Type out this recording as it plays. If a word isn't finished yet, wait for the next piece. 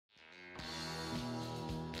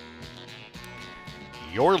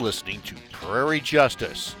You're listening to Prairie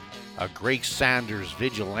Justice, a Greg Saunders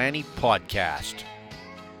vigilante podcast.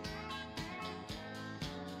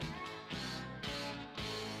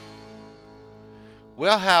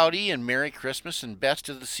 Well, howdy and Merry Christmas and best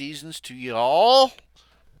of the seasons to y'all.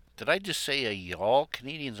 Did I just say a y'all?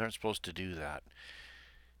 Canadians aren't supposed to do that.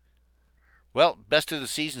 Well, best of the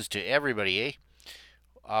seasons to everybody, eh?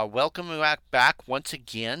 Welcome back once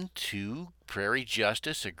again to Prairie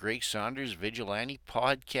Justice, a Greg Saunders vigilante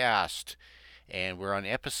podcast. And we're on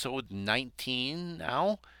episode 19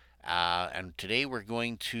 now. And today we're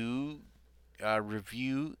going to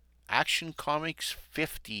review Action Comics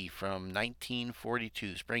 50 from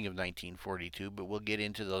 1942, spring of 1942. But we'll get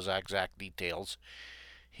into those exact details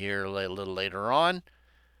here a little later on.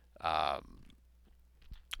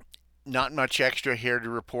 Not much extra here to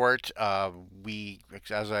report.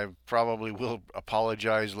 As I probably will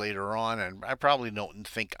apologize later on, and I probably don't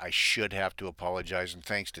think I should have to apologize, and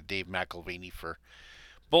thanks to Dave McElvaney for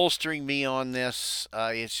bolstering me on this.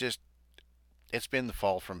 It's been the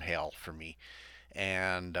fall from hell for me,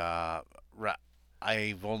 and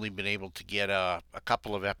I've only been able to get a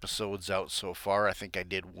couple of episodes out so far. I think I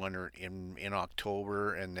did one in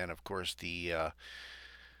October, and then of course the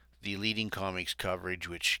Leading Comics coverage,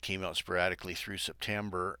 which came out sporadically through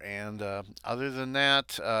September. And other than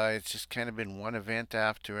that, it's just kind of been one event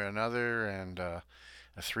after another, and a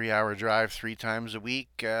 3-hour drive 3 times a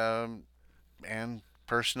week, and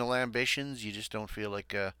personal ambitions. You just don't feel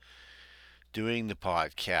like doing the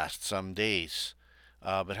podcast some days.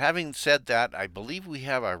 But having said that, I believe we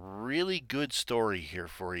have a really good story here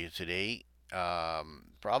for you today.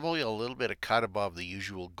 Probably a little bit of cut above the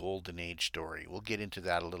usual Golden Age story. We'll get into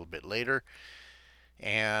that a little bit later.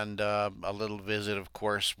 And a little visit, of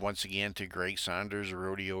course, once again to Greg Saunders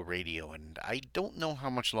Rodeo Radio. And I don't know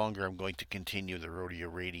how much longer I'm going to continue the Rodeo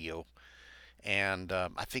Radio. And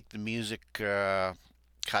I think the music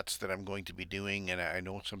cuts that I'm going to be doing, and I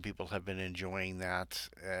know some people have been enjoying that.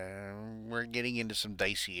 We're getting into some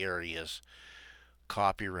dicey areas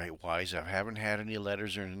copyright-wise. I haven't had any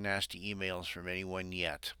letters or nasty emails from anyone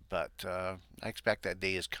yet, but I expect that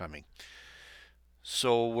day is coming.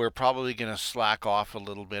 So we're probably going to slack off a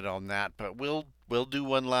little bit on that, but we'll do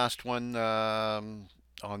one last one on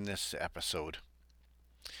this episode.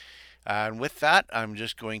 And with that, I'm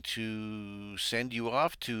just going to send you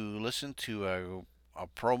off to listen to a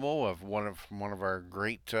promo of one of our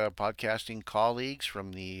great podcasting colleagues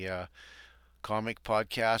from the comic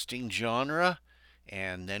podcasting genre.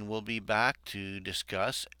 And then we'll be back to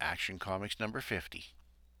discuss Action Comics number 50.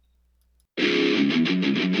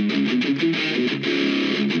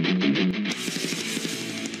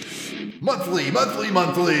 Monthly.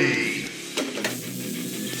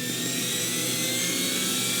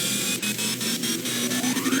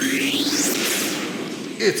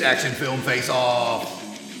 It's Action Film Face Off.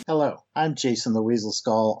 Hello, I'm Jason the Weasel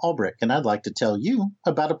Skull Ulbrich, and I'd like to tell you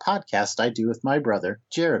about a podcast I do with my brother,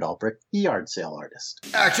 Jared Ulbrich, the yard sale artist.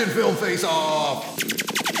 Action Film Face Off!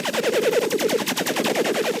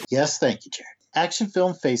 Yes, thank you, Jared. Action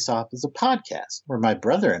Film Face Off is a podcast where my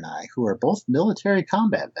brother and I, who are both military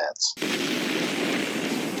combat vets.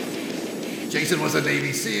 Jason was a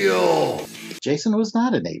Navy SEAL. Jason was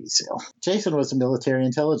not a Navy SEAL. Jason was a military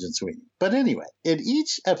intelligence weenie. But anyway, in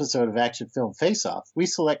each episode of Action Film Face Off, we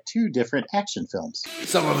select 2 different action films.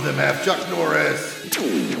 Some of them have Chuck Norris.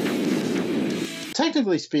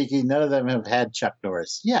 Technically speaking, none of them have had Chuck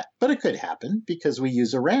Norris yet, but it could happen because we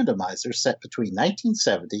use a randomizer set between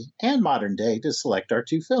 1970 and modern day to select our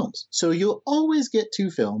 2 films. So you'll always get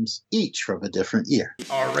 2 films, each from a different year.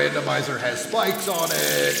 Our randomizer has spikes on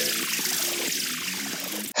it.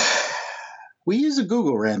 We use a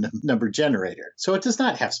Google random number generator, so it does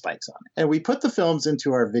not have spikes on it. And we put the films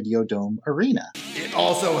into our Videodome arena. It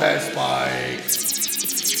also has spikes.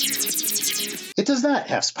 It does not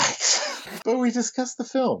have spikes. But we discuss the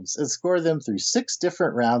films and score them through 6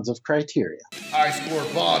 different rounds of criteria. I score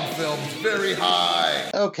Bond films very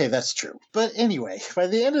high. Okay, that's true. But anyway, by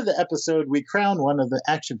the end of the episode, we crown one of the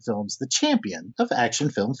action films the champion of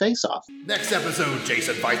Action Film Face-Off. Next episode,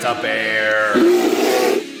 Jason fights a bear.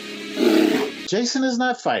 Jason is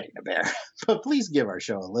not fighting a bear, but please give our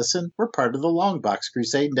show a listen. We're part of the Longbox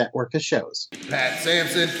Crusade network of shows. Pat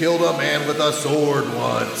Sampson killed a man with a sword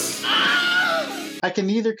once. I can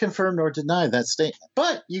neither confirm nor deny that statement,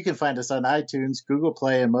 but you can find us on iTunes, Google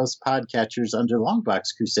Play, and most podcatchers under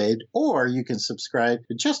Longbox Crusade, or you can subscribe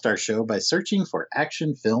to just our show by searching for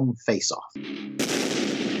Action Film Face-Off.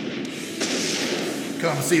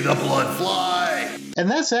 Come see the blood fly. And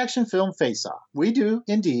that's Action Film Face-Off. We do,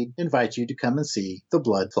 indeed, invite you to come and see the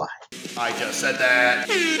blood fly. I just said that.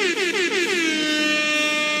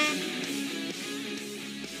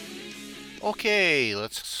 Okay,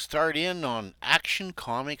 let's start in on Action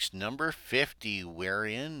Comics number 50,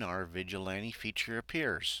 wherein our vigilante feature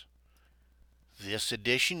appears. This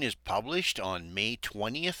edition is published on May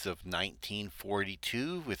 20th of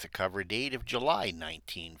 1942 with a cover date of July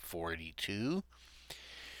 1942.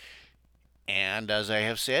 And as I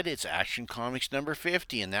have said, it's Action Comics number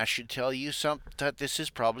 50, and that should tell you that this is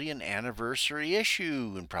probably an anniversary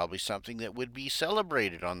issue and probably something that would be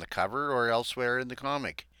celebrated on the cover or elsewhere in the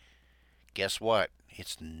comic. Guess what?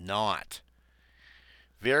 It's not.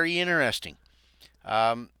 Very interesting.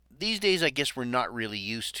 These days, I guess we're not really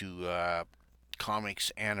used to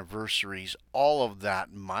comics anniversaries all of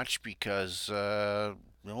that much because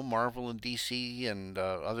Marvel and DC and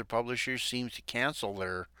other publishers seem to cancel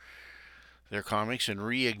their comics and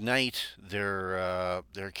reignite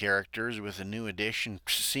their characters with a new edition,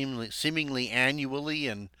 seemingly annually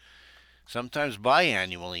and sometimes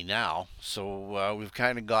biannually now. So we've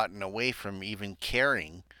kind of gotten away from even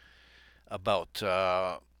caring about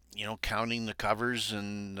counting the covers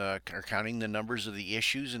and or counting the numbers of the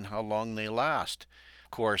issues and how long they last.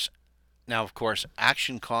 Of course,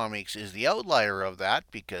 Action Comics is the outlier of that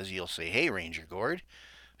because you'll say, "Hey, Ranger Gord,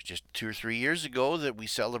 it's just 2 or 3 years ago that we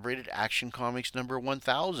celebrated Action Comics number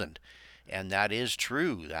 1000," and that is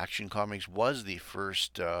true. Action Comics was the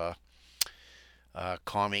first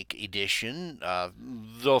comic edition,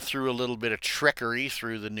 though through a little bit of trickery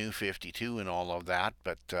through the New 52 and all of that,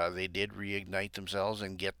 but they did reignite themselves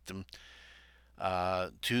and get them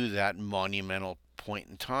to that monumental point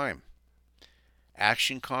in time.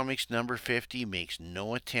 Action Comics number 50 makes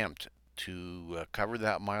no attempt to cover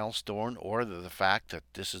that milestone or the fact that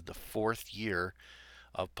this is the fourth year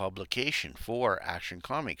of publication for Action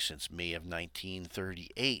Comics since May of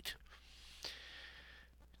 1938.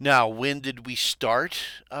 Now, when did we start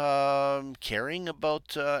caring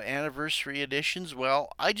about anniversary editions?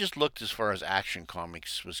 Well, I just looked as far as Action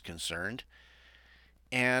Comics was concerned,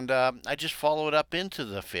 and I just followed up into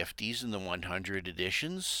the 50s and the 100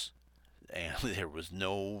 editions, and there was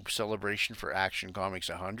no celebration for Action Comics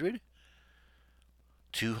 100,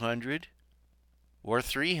 200, or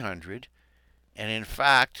 300, and in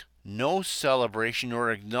fact, no celebration or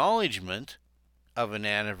acknowledgement of an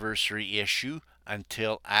anniversary issue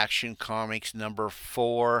until Action Comics number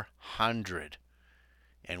 400.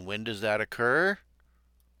 And when does that occur?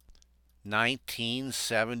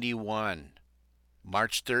 1971.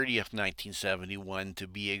 March 30th, 1971 to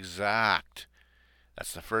be exact.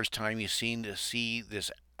 That's the first time you've seen to see this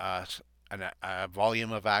a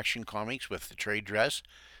volume of Action Comics with the trade dress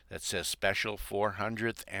that says Special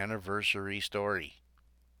 400th Anniversary Story.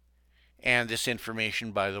 And this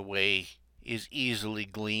information, by the way, is easily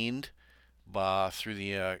gleaned through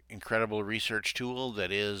the incredible research tool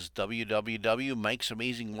that is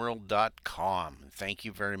www.mikesamazingworld.com. Thank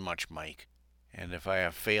you very much, Mike. And if I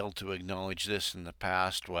have failed to acknowledge this in the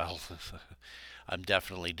past, well, I'm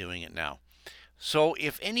definitely doing it now. So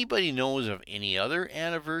if anybody knows of any other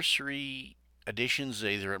anniversary editions,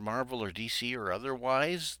 either at Marvel or DC or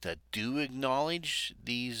otherwise, that do acknowledge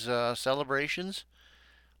these celebrations,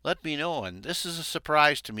 let me know. And this is a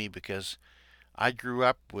surprise to me because I grew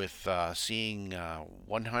up with seeing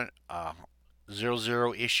 00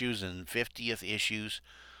 issues and 50th issues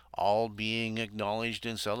all being acknowledged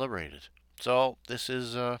and celebrated. So this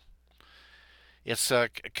is it's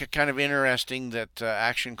kind of interesting that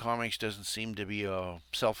Action Comics doesn't seem to be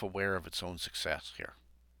self-aware of its own success here.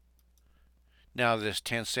 Now, this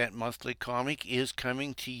 10-cent monthly comic is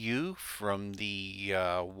coming to you from the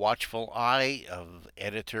watchful eye of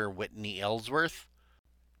editor Whitney Ellsworth.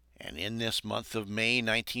 And in this month of May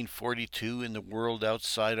 1942, in the world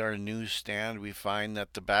outside our newsstand, we find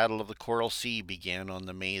that the Battle of the Coral Sea began on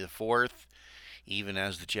the May the 4th, even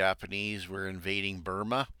as the Japanese were invading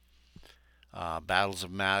Burma. Battles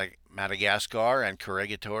of Madagascar and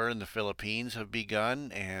Corregidor in the Philippines have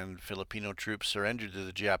begun, and Filipino troops surrendered to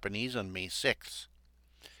the Japanese on May 6th.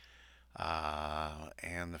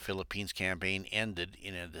 And the Philippines campaign ended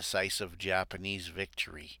in a decisive Japanese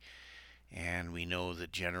victory. And we know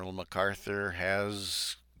that General MacArthur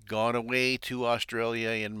has gone away to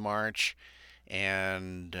Australia in March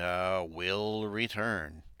and will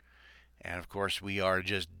return. And of course, we are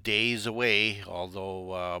just days away,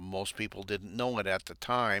 although most people didn't know it at the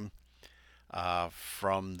time,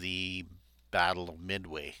 from the Battle of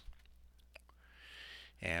Midway.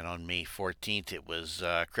 And on May 14th, it was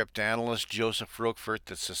cryptanalyst Joseph Roquefort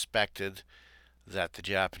that suspected that the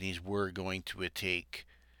Japanese were going to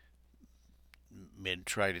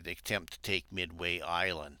try to attempt to take Midway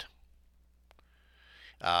Island.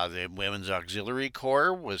 The Women's Auxiliary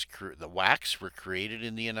Corps the WACs were created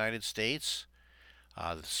in the United States.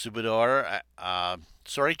 The Subidor,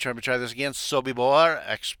 try to try this again. Sobibor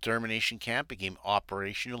extermination camp became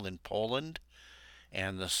operational in Poland,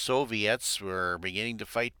 and the Soviets were beginning to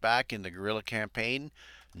fight back in the guerrilla campaign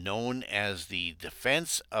known as the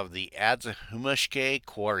Defense of the Adzahumashke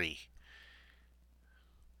Quarry.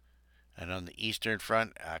 And on the Eastern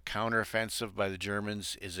Front, a counteroffensive by the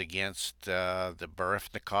Germans is against the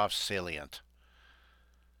Bereznikov salient.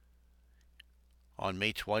 On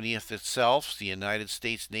May 20th itself, the United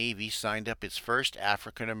States Navy signed up its first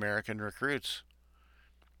African American recruits.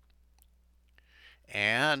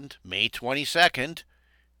 And May 22nd,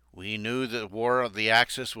 we knew that the War of the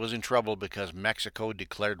Axis was in trouble because Mexico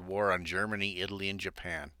declared war on Germany, Italy, and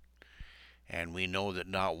Japan. And we know that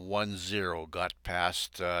not 1-0 got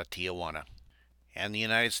past Tijuana. And the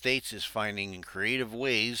United States is finding creative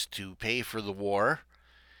ways to pay for the war.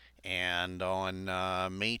 And on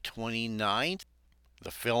May 29th,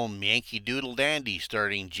 the film Yankee Doodle Dandy,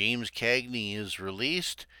 starring James Cagney, is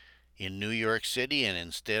released in New York City, and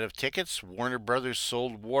instead of tickets, Warner Brothers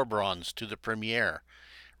sold war bonds to the premiere,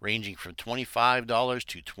 ranging from $25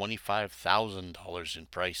 to $25,000 in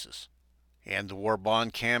prices. And the war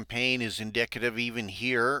bond campaign is indicative even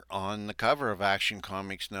here on the cover of Action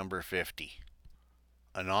Comics number 50.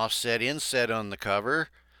 An offset inset on the cover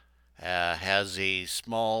has a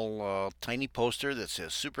small, tiny poster that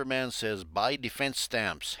says Superman says buy defense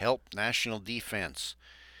stamps, help national defense,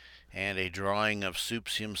 and a drawing of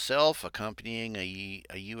Supes himself accompanying a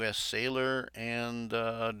U.S. sailor and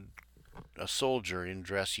a soldier in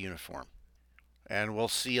dress uniform. And we'll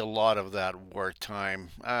see a lot of that wartime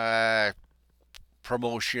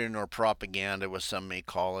promotion or propaganda, as some may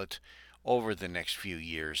call it, over the next few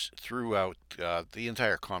years throughout the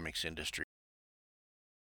entire comics industry.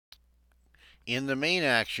 In the main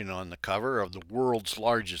action on the cover of the world's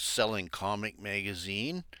largest selling comic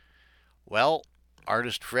magazine, well,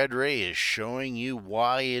 artist Fred Ray is showing you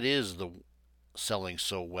why it is selling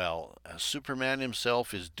so well. Superman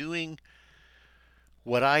himself is doing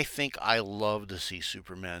what I think I love to see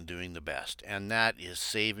Superman doing the best, and that is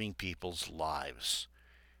saving people's lives.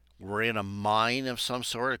 We're in a mine of some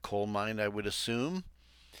sort, a coal mine, I would assume,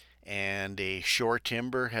 and a shore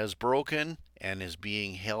timber has broken and is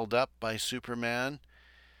being held up by Superman,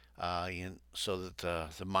 so that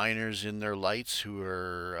the miners in their lights, who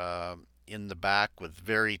are in the back with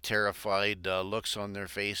very terrified looks on their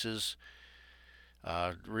faces,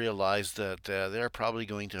 realize that they're probably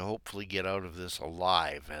going to hopefully get out of this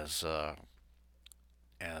alive, as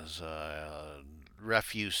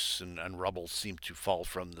refuse and rubble seem to fall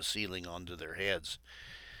from the ceiling onto their heads.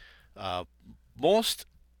 Uh, most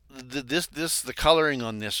the coloring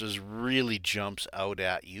on this is really jumps out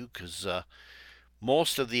at you because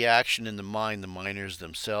most of the action in the mine, the miners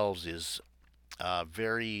themselves, is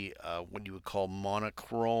very what you would call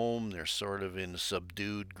monochrome. They're sort of in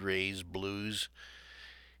subdued grays, blues,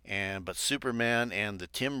 but Superman and the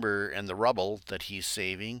timber and the rubble that he's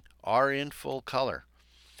saving are in full color.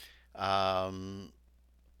 Um,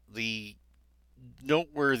 the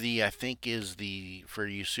noteworthy, I think, is the for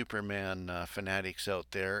you Superman fanatics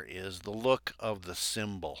out there is the look of the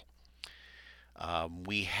symbol.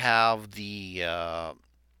 We have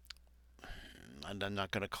I'm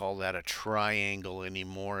not going to call that a triangle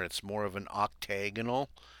anymore. It's more of an octagonal,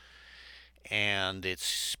 and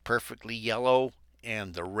it's perfectly yellow.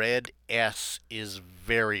 And the red S is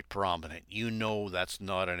very prominent. You know that's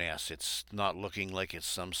not an S. It's not looking like it's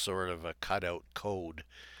some sort of a cutout code.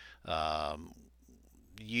 Um,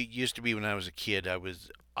 Used to be when I was a kid, I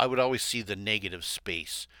would always see the negative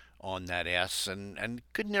space on that S, and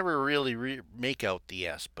could never really make out the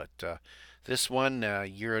S. But this one,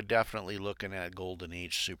 you're definitely looking at Golden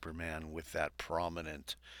Age Superman with that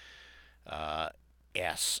prominent uh,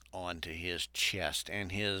 S onto his chest,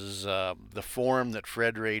 and his the form that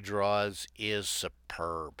Fred Ray draws is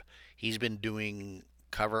superb. He's been doing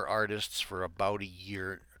covers for about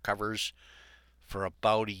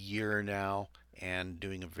a year now, and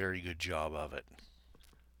doing a very good job of it.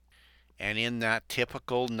 And in that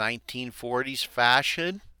typical 1940s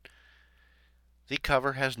fashion, the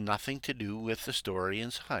cover has nothing to do with the story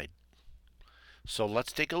inside. So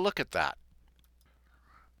let's take a look at that.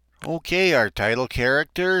 Okay, our title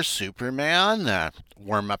character, Superman,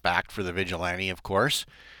 warm up act for the vigilante, of course.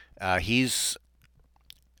 He's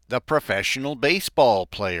the professional baseball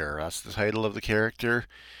player. That's the title of the character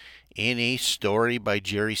in a story by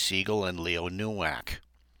Jerry Siegel and Leo Nowak.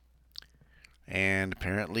 And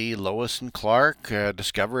apparently, Lois and Clark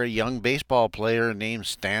discover a young baseball player named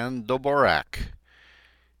Stan Doborak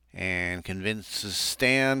and convinces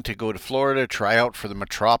Stan to go to Florida to try out for the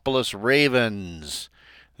Metropolis Ravens.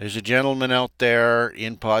 There's a gentleman out there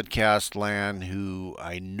in podcast land who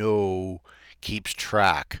I know keeps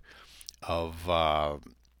track of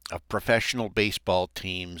professional baseball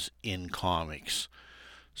teams in comics.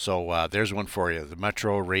 So there's one for you, the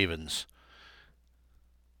Metro Ravens.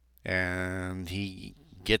 And he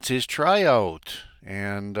gets his tryout.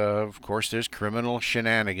 And of course, there's criminal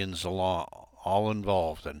shenanigans all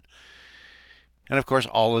involved. And of course,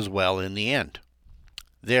 all is well in the end.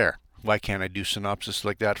 There. Why can't I do synopsis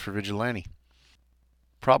like that for Vigilante?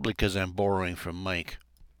 Probably because I'm borrowing from Mike.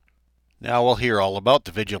 Now we'll hear all about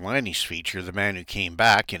the Vigilantes feature, The Man Who Came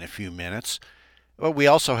Back, in a few minutes. But we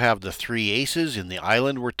also have the Three Aces in The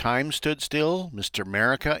Island Where Time Stood Still, Mr.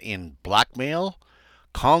 America in Blackmail,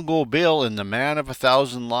 Congo Bill in The Man of a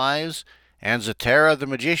Thousand Lives, and Zatara the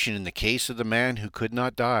Magician in The Case of the Man Who Could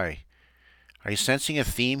Not Die. Are you sensing a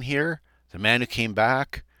theme here? The Man Who Came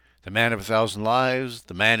Back, The Man of a Thousand Lives,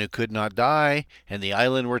 The Man Who Could Not Die, and The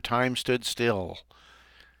Island Where Time Stood Still.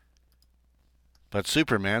 But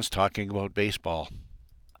Superman's talking about baseball.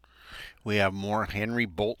 We have more Henry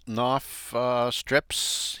Boltinoff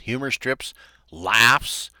strips, humor strips,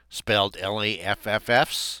 laughs, spelled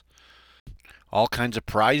LAFFFs. All kinds of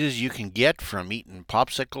prizes you can get from eating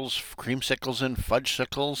popsicles, creamsicles, and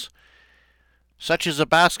fudgesicles, such as a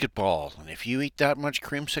basketball. And if you eat that much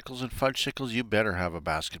creamsicles and fudgesicles, you better have a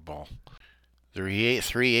basketball. The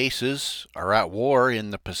Three Aces are at war in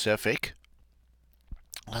the Pacific.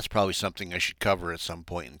 That's probably something I should cover at some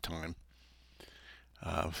point in time.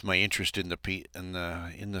 My interest in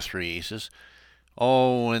the Three Aces.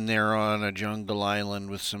 Oh, and they're on a jungle island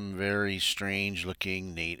with some very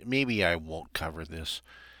strange-looking native. Maybe I won't cover this.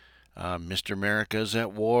 Mr. America's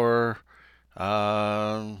at war,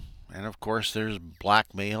 and of course there's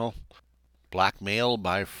blackmail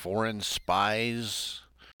by foreign spies.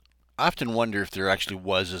 I often wonder if there actually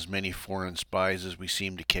was as many foreign spies as we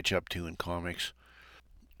seem to catch up to in comics.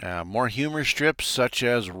 More humor strips such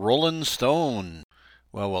as Rollin' Stone.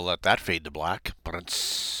 Well, we'll let that fade to black.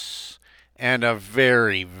 And a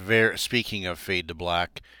speaking of fade to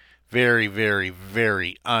black,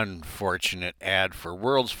 very unfortunate ad for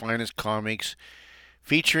World's Finest Comics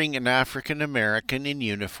featuring an African American in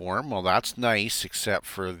uniform. Well, that's nice, except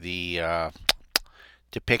for the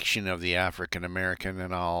depiction of the African American,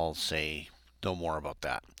 and I'll say no more about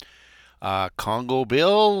that. Congo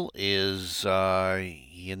Bill is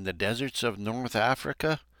in the deserts of North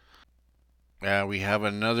Africa. We have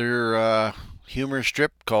another humor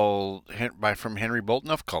strip from Henry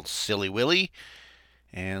Boltinoff called Silly Willy,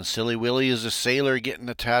 and Silly Willy is a sailor getting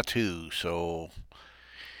a tattoo.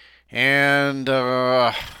 And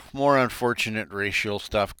more unfortunate racial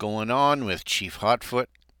stuff going on with Chief Hotfoot,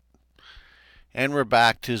 and we're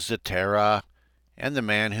back to Zatara and the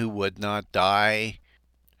Man Who Would Not Die,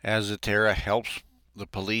 as Zatara helps the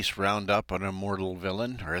police round up an immortal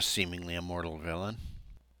villain, or a seemingly immortal villain.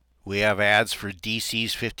 We have ads for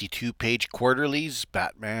DC's 52-page quarterlies,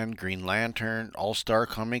 Batman, Green Lantern, All-Star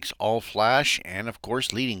Comics, All Flash, and of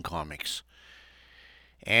course Leading Comics.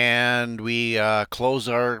 And we close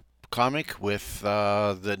our comic with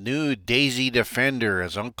the new Daisy Defender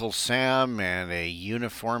as Uncle Sam and a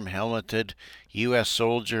uniform helmeted U.S.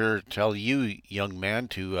 soldier tell you, young man,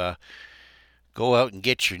 to go out and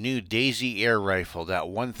get your new Daisy air rifle, that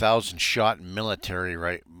 1,000 shot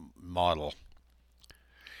military model.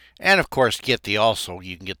 And of course, you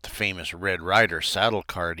can get the famous Red Ryder saddle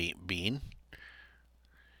card bean.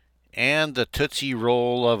 And the Tootsie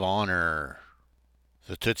Roll of Honor.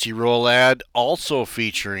 The Tootsie Roll ad also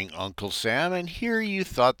featuring Uncle Sam, and here you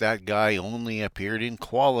thought that guy only appeared in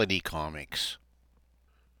Quality Comics.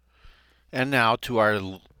 And now to our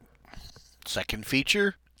second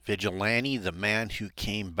feature, Vigilante, the Man Who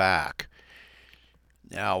Came Back.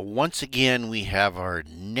 Now, once again, we have our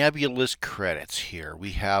nebulous credits here.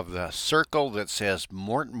 We have the circle that says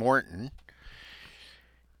Mort Morton,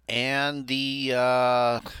 and it's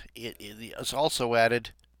also added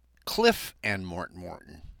Cliff and Mort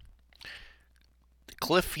Morton.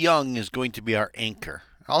 Cliff Young is going to be our anchor.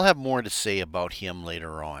 I'll have more to say about him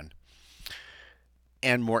later on.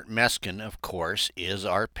 And Mort Meskin, of course, is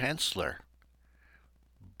our penciler.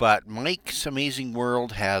 But Mike's Amazing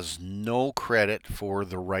World has no credit for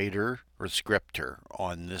the writer or scripter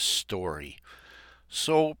on this story.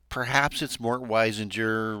 So perhaps it's Mort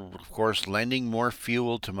Weisinger, of course, lending more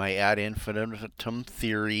fuel to my ad infinitum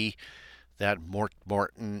theory that Mort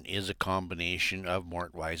Morton is a combination of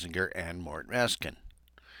Mort Weisinger and Mort Meskin.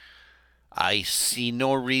 I see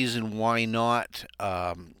no reason why not,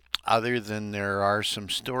 other than there are some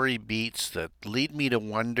story beats that lead me to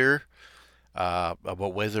wonder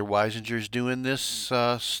about whether Weisinger's doing this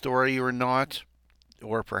story or not.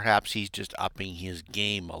 or perhaps he's just upping his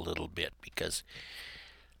game a little bit, because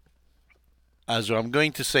as I'm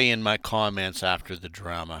going to say in my comments after the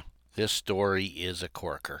drama, this story is a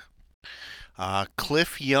corker.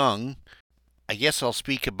 Cliff Young, I guess I'll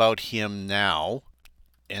speak about him now,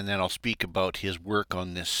 and then I'll speak about his work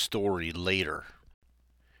on this story later.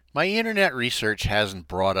 My internet research hasn't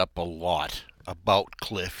brought up a lot about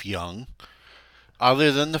Cliff Young,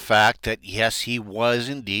 other than the fact that, yes, he was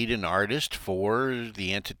indeed an artist for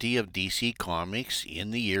the entity of DC Comics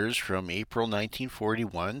in the years from April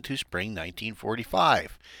 1941 to spring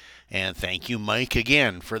 1945. And thank you, Mike,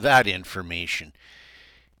 again for that information.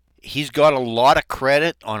 He's got a lot of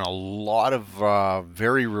credit on a lot of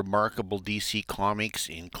very remarkable DC comics,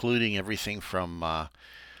 including everything from a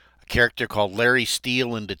character called Larry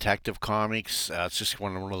Steele in Detective Comics. It's just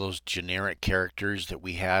one of those generic characters that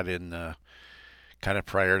we had in the kind of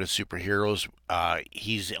prior to superheroes.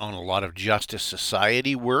 He's on a lot of Justice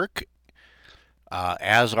Society work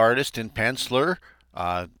as artist and penciler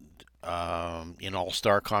in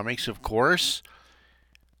All-Star Comics, of course.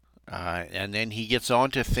 And then he gets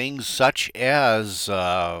on to things such as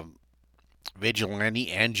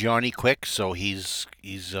Vigilante and Johnny Quick, so he's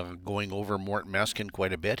going over Mort Meskin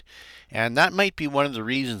quite a bit. And that might be one of the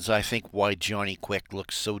reasons, I think, why Johnny Quick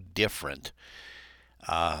looks so different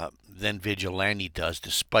than Vigilante does,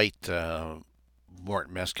 despite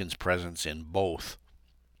Mort Meskin's presence in both.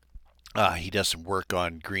 He does some work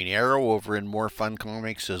on Green Arrow over in More Fun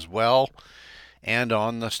Comics as well, and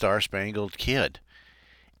on the Star Spangled Kid.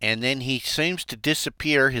 And then he seems to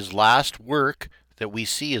disappear. His last work that we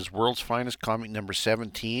see is World's Finest Comic number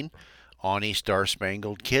 17 on a Star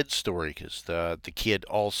Spangled Kid story, because the Kid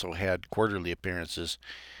also had quarterly appearances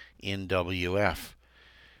in WF.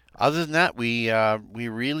 Other than that, we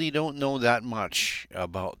really don't know that much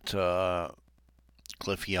about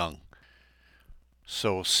Cliff Young.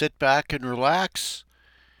 So sit back and relax,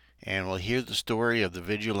 and we'll hear the story of the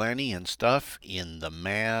Vigilante and stuff in The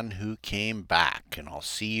Man Who Came Back, and I'll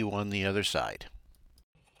see you on the other side.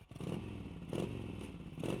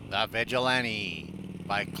 The Vigilante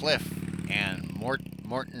by Cliff and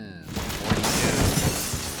Morton 42.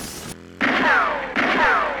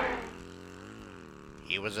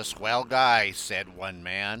 He was a swell guy, said one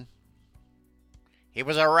man. He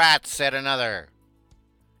was a rat, said another.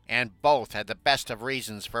 And both had the best of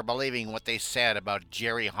reasons for believing what they said about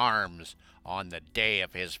Jerry Harms on the day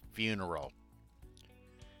of his funeral.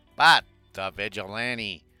 But the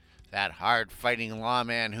Vigilante, that hard-fighting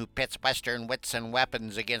lawman who pits Western wits and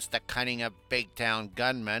weapons against the cunning of big-town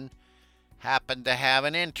gunmen, happened to have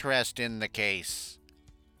an interest in the case.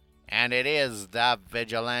 And it is the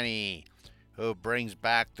Vigilante who brings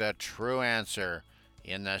back the true answer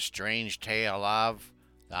in the strange tale of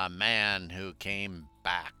The Man Who Came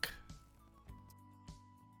Back.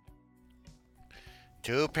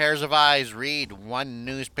 Two pairs of eyes read one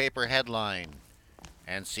newspaper headline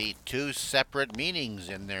and see two separate meanings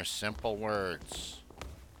in their simple words.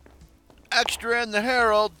 Extra in the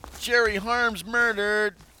Herald, Jerry Harms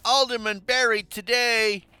murdered, Alderman buried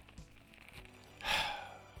today.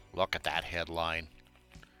 Look at that headline.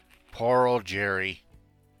 Poor old Jerry.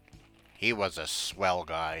 He was a swell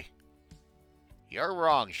guy. You're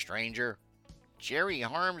wrong, stranger. Jerry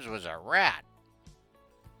Harms was a rat.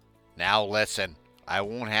 Now listen, I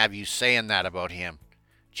won't have you saying that about him.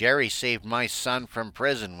 Jerry saved my son from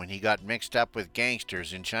prison when he got mixed up with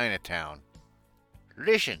gangsters in Chinatown.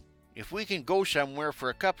 Listen, if we can go somewhere for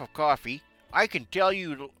a cup of coffee, I can tell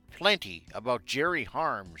you plenty about Jerry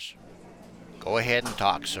Harms. Go ahead and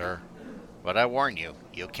talk, sir. But I warn you,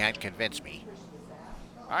 you can't convince me.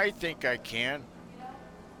 I think I can.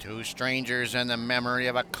 Two strangers and the memory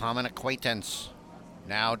of a common acquaintance,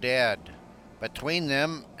 now dead. Between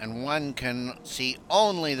them and one can see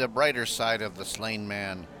only the brighter side of the slain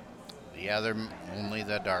man, the other only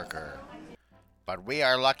the darker. But we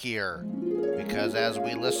are luckier, because as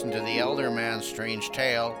we listen to the elder man's strange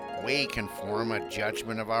tale, we can form a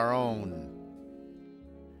judgment of our own.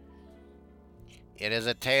 It is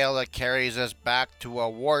a tale that carries us back to a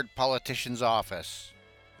ward politician's office,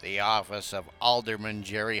 the office of Alderman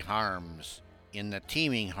Jerry Harms, in the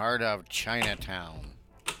teeming heart of Chinatown.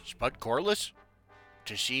 Spud Corliss?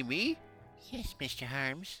 To see me? Yes, Mr.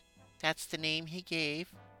 Harms. That's the name he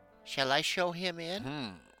gave. Shall I show him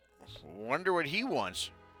in? Wonder what he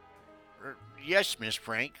wants. Yes, Miss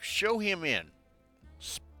Frank, show him in.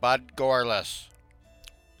 Spud Corliss,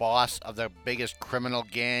 boss of the biggest criminal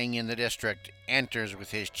gang in the district, enters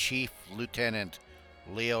with his chief lieutenant,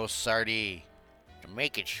 Leo Sardi. To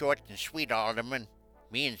make it short and sweet, Alderman,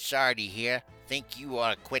 me and Sardi here think you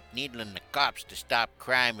ought to quit needling the cops to stop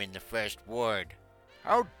crime in the First Ward.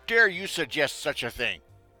 How dare you suggest such a thing?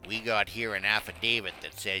 We got here an affidavit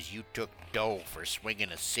that says you took dough for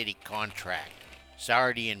swinging a city contract.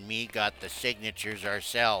 Sardi and me got the signatures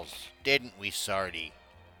ourselves, didn't we, Sardi?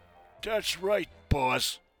 That's right,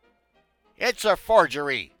 boss. It's a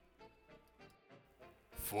forgery.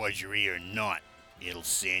 Forgery or not, it'll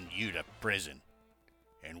send you to prison.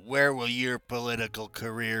 And where will your political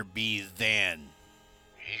career be then?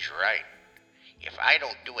 He's right. If I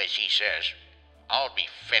don't do as he says, I'll be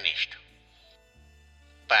finished.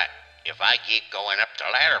 But if I keep going up the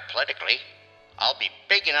ladder politically, I'll be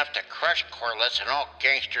big enough to crush Corliss and all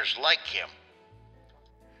gangsters like him.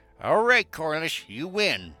 All right, Corliss, you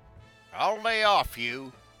win. I'll lay off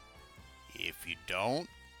you. If you don't,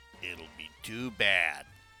 it'll be too bad.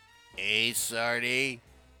 Eh, Sardi?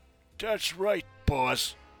 That's right,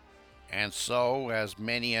 boss. And so, as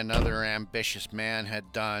many another ambitious man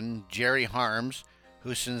had done, Jerry Harms,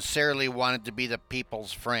 who sincerely wanted to be the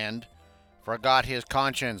people's friend, forgot his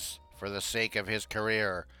conscience for the sake of his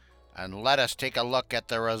career. And let us take a look at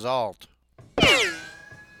the result.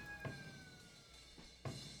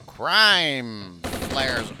 Crime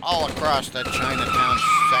flares all across the Chinatown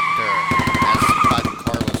sector as Spud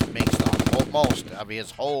Corliss makes the most of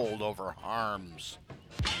his hold over Harms.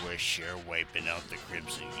 We're sure wiping out the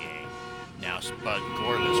Crimson Gang. Now Spud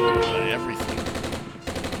Corliss will do everything.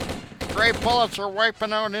 Gray bullets are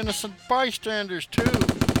wiping out innocent bystanders, too.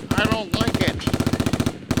 I don't like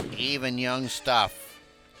it. Even young Stuff,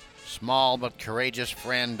 small but courageous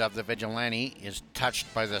friend of the vigilante, is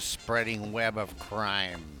touched by the spreading web of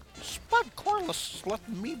crime. Spud Corliss is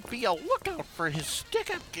letting me be a lookout for his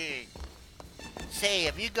stick-up gang. Say,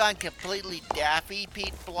 have you gone completely daffy,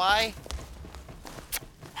 Pete Bly?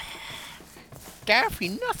 Daffy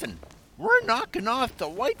nothing. We're knocking off the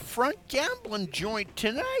White Front gambling joint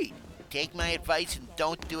tonight. Take my advice and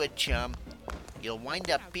don't do it, chum. You'll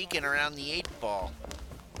wind up peeking around the 8-ball.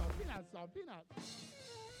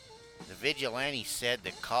 The vigilante said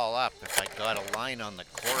to call up if I got a line on the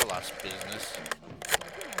Corliss business.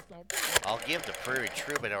 I'll give the Prairie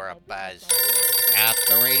Troubadour a buzz. At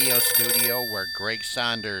the radio studio where Greg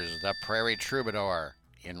Saunders, the Prairie Troubadour,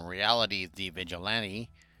 in reality the vigilante,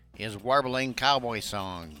 is warbling cowboy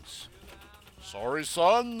songs. Sorry,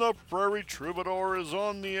 son, the Prairie Troubadour is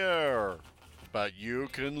on the air. But you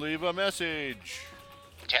can leave a message.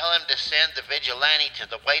 Tell him to send the vigilante to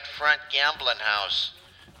the White Front gambling house.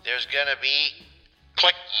 There's gonna be...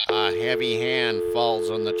 click. A heavy hand falls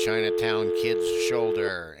on the Chinatown kid's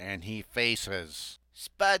shoulder, and he faces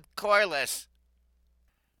Spud Corliss.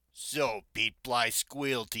 So Pete Bly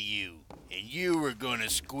squealed to you, and you were gonna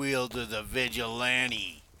squeal to the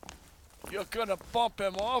vigilante. You're gonna bump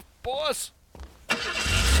him off, boss? He's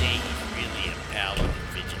saying he's really a pal of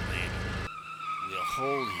the vigilante. We'll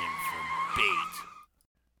hold him for bait.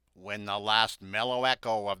 When the last mellow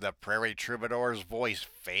echo of the Prairie Troubadour's voice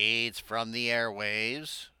fades from the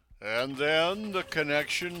airwaves. And then the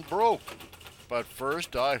connection broke. But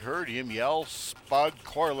first I heard him yell Spud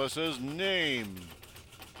Corliss's name.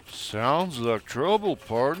 Sounds like trouble,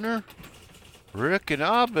 partner. Reckon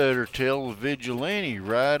I better tell the vigilante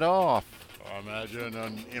right off. Imagine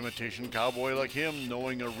an imitation cowboy like him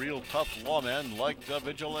knowing a real tough lawman like the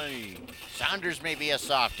vigilante. Saunders may be a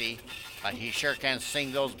softy, but he sure can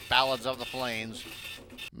sing those ballads of the plains.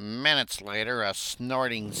 Minutes later, a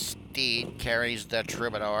snorting steed carries the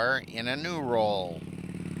troubadour in a new role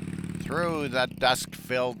through the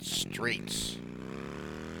dusk-filled streets.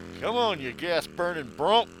 Come on, you gas-burning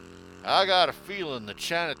brump. I got a feeling the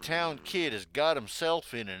Chinatown kid has got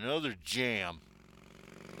himself in another jam.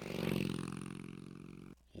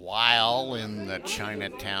 While in the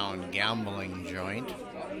Chinatown gambling joint,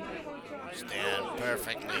 stand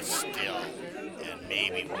perfectly still, and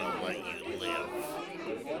maybe we'll let you live.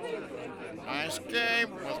 Nice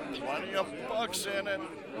game with plenty of bucks in it.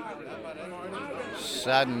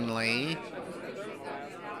 Suddenly,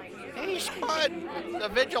 hey Spud, the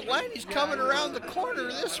vigilante's coming around the corner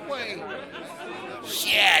this way.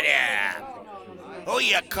 Shut up! Who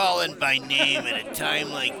you calling by name at a time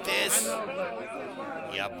like this?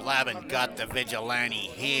 You blabbin' got the vigilante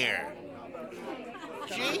here.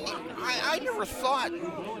 Gee, I never thought.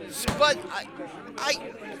 Spud,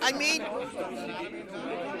 I mean...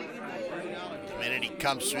 The minute he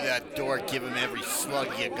comes through that door, give him every slug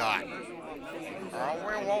you got.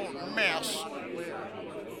 We won't miss.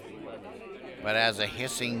 But as a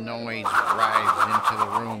hissing noise drives into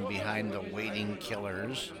the room behind the waiting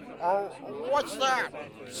killers... what's that?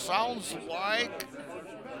 Sounds like...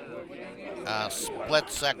 A split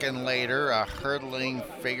second later, a hurtling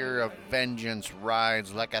figure of vengeance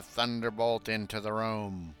rides like a thunderbolt into the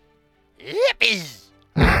room. Hippies!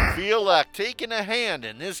 I feel like taking a hand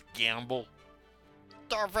in this gamble.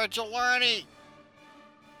 The vigilante!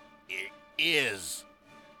 It is.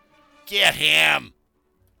 Get him!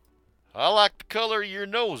 I like the color of your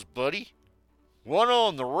nose, buddy. One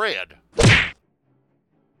on the red.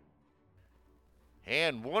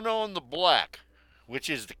 And one on the black, which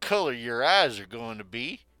is the color your eyes are going to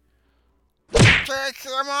be. Take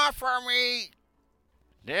him off from me!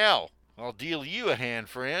 Now, I'll deal you a hand,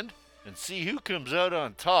 friend, and see who comes out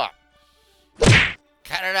on top.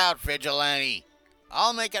 Cut it out, vigilante.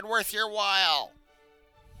 I'll make it worth your while.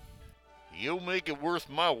 You'll make it worth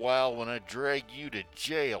my while when I drag you to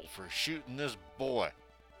jail for shooting this boy.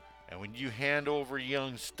 And when you hand over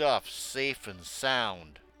young stuff safe and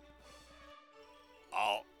sound.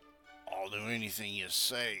 I'll do anything you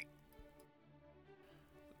say.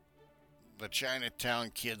 The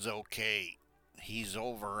Chinatown kid's okay. He's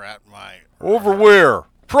over at my... Over where?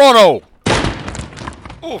 Pronto!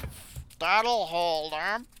 Oof. That'll hold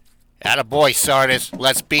him. Attaboy, Sardis.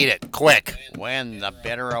 Let's beat it, quick. When the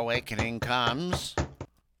bitter awakening comes...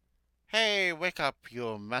 Hey, wake up,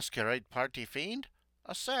 you masquerade party fiend.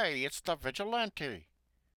 Say, it's the vigilante.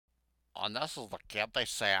 And this is the kid they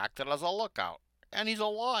say acted as a lookout. And he's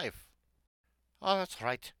alive. Oh, that's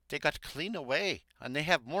right. They got clean away. And they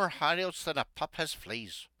have more hideouts than a pup has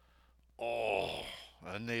fleas. Oh,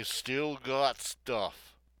 and they've still got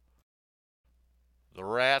stuff. The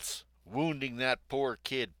rats wounding that poor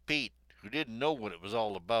kid Pete, who didn't know what it was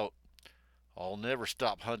all about. I'll never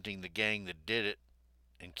stop hunting the gang that did it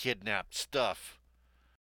and kidnapped stuff.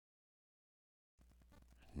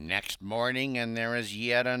 Next morning, and there is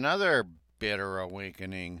yet another bitter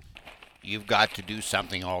awakening. You've got to do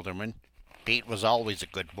something, Alderman. Pete was always a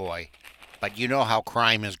good boy. But you know how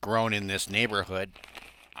crime has grown in this neighborhood.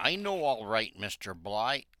 I know all right, Mr.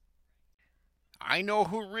 Bly. I know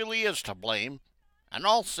who really is to blame, and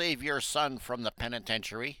I'll save your son from the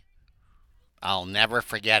penitentiary. I'll never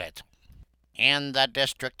forget it. And the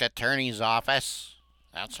district attorney's office?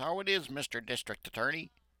 That's how it is, Mr. District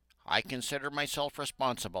Attorney. I consider myself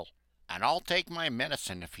responsible, and I'll take my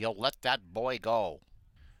medicine if you'll let that boy go.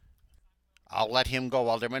 I'll let him go,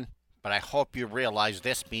 Alderman, but I hope you realize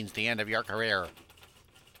this means the end of your career.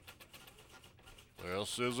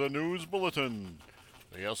 This is a news bulletin.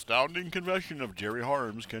 The astounding confession of Jerry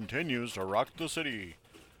Harms continues to rock the city.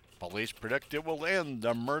 Police predict it will end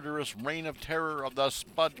the murderous reign of terror of the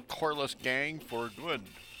Spud Corliss gang for good.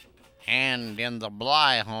 And in the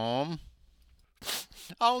Bly home...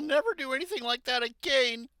 I'll never do anything like that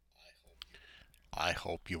again. I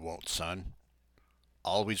hope you won't, son.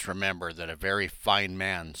 Always remember that a very fine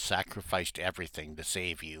man sacrificed everything to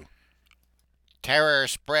save you. Terror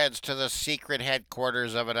spreads to the secret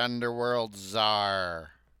headquarters of an underworld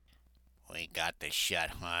czar. We got to shut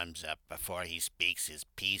Harms up before he speaks his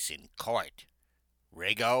piece in court.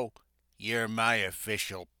 Rigo, you're my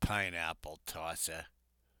official pineapple tosser.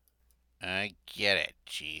 I get it,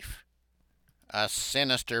 Chief. A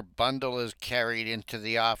sinister bundle is carried into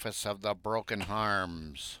the office of the Broken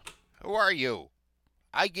Harms. Who are you?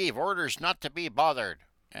 I gave orders not to be bothered.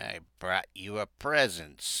 I brought you a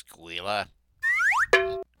present, Squealer.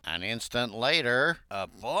 An instant later... A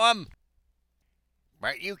bomb?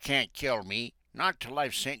 But you can't kill me, not till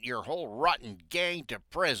I've sent your whole rotten gang to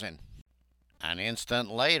prison. An instant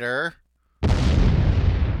later...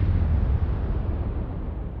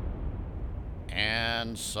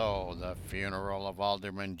 And so the funeral of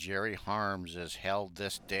Alderman Jerry Harms is held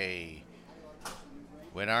this day.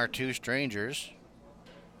 When our two strangers,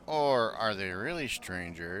 or are they really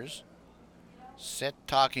strangers, sit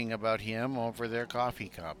talking about him over their coffee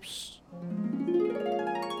cups.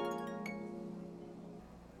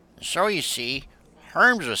 So you see,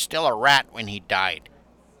 Harms was still a rat when he died,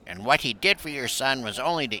 and what he did for your son was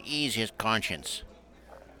only to ease his conscience.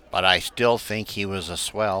 But I still think he was a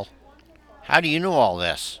swell. How do you know all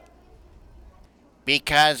this?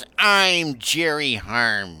 Because I'm Jerry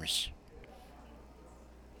Harms.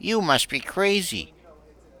 You must be crazy.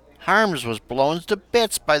 Harms was blown to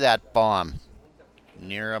bits by that bomb.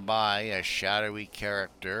 Nearby, a shadowy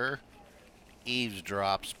character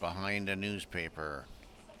eavesdrops behind a newspaper.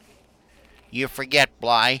 You forget,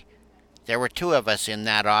 Bly. There were two of us in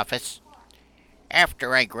that office.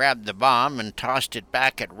 After I grabbed the bomb and tossed it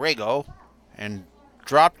back at Rigo and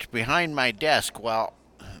dropped behind my desk, well,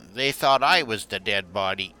 they thought I was the dead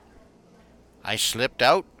body. I slipped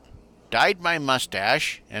out, dyed my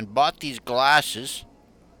mustache, and bought these glasses.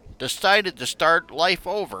 Decided to start life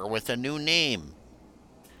over with a new name.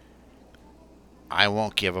 I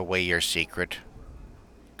won't give away your secret.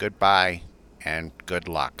 Goodbye, and good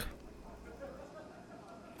luck.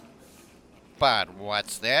 But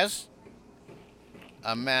what's this?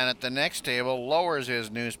 A man at the next table lowers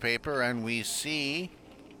his newspaper and we see...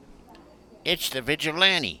 It's the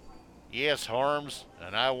vigilante. Yes, Harms,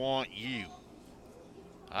 and I want you.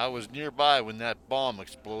 I was nearby when that bomb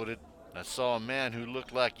exploded. I saw a man who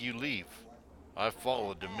looked like you leave. I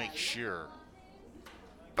followed to make sure.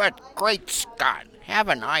 But great Scott,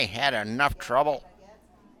 haven't I had enough trouble?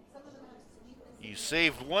 You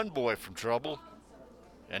saved one boy from trouble,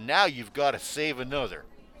 and now you've got to save another.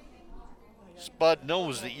 Spud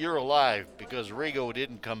knows that you're alive because Rigo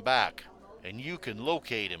didn't come back, and you can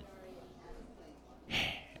locate him.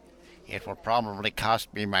 It will probably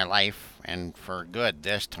cost me my life, and for good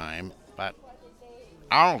this time, but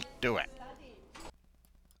I'll do it.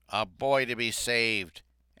 A boy to be saved.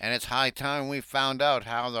 And it's high time we found out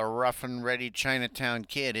how the rough and ready Chinatown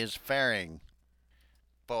kid is faring.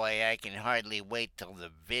 Boy, I can hardly wait till the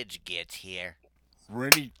Vidge gets here.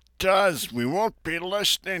 Really does. We won't be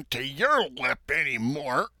listening to your lip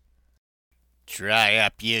anymore. Dry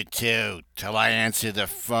up, you two, till I answer the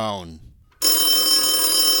phone.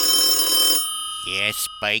 Yeah,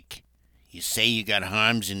 Spike? You say you got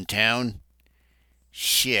Harms in town?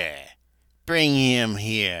 Sure. Bring him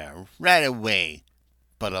here, right away.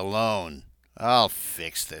 But alone. I'll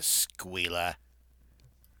fix this squealer.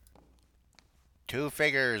 Two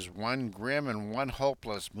figures, one grim and one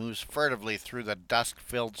hopeless, moves furtively through the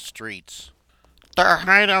dusk-filled streets. Their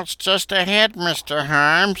hideout's just ahead, Mr.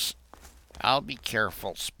 Harms. I'll be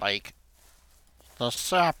careful, Spike. The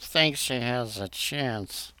sap thinks he has a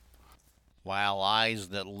chance. While eyes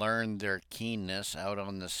that learned their keenness out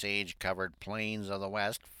on the sage-covered plains of the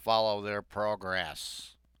west follow their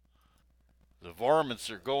progress. The varmints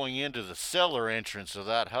are going into the cellar entrance of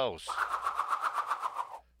that house.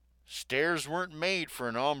 Stairs weren't made for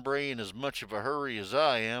an hombre in as much of a hurry as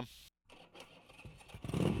I am.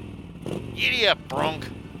 Giddy up, Brunk.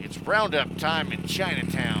 It's roundup time in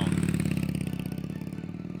Chinatown.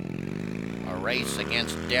 A race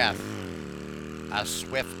against death. A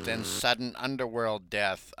swift and sudden underworld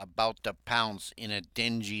death about to pounce in a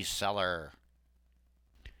dingy cellar.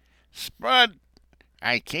 Spud,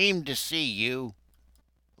 I came to see you.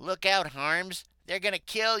 Look out, Harms. They're gonna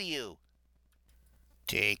kill you.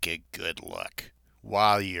 Take a good look,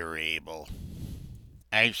 while you're able.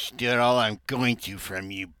 I've stood all I'm going to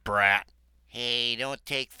from you, brat. Hey, don't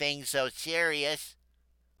take things so serious.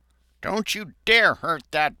 Don't you dare hurt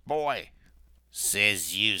that boy.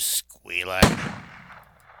 Says you, squealer.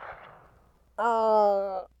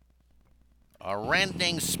 A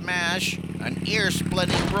rending smash, an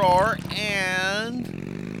ear-splitting roar,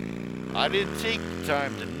 and... I didn't take the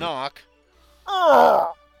time to knock.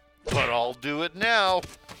 But I'll do it now.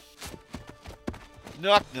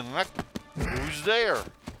 Knock, knock. Who's there?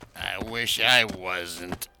 I wish I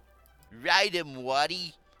wasn't. Ride him,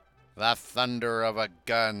 Waddy. The thunder of a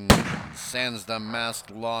gun sends the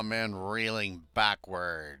masked lawman reeling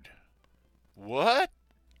backward. What?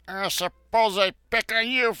 I suppose I pick on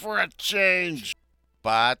you for a change.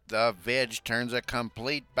 But the Vidge turns a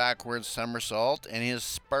complete backward somersault and his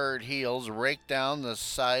spurred heels rake down the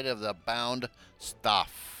side of the bound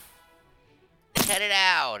stuff. Cut it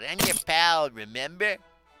out. I'm your pal, remember?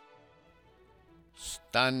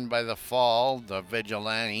 Stunned by the fall, the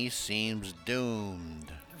vigilante seems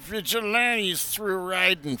doomed. Vigilante's through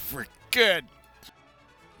riding for good.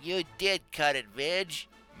 You did cut it, Vidge.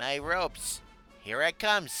 My ropes. Here I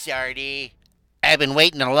come, Sardy. I've been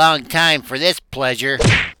waiting a long time for this pleasure.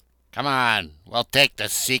 Come on, we'll take the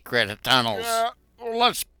secret tunnels.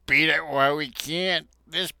 Let's beat it while we can.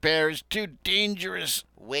 This pair is too dangerous.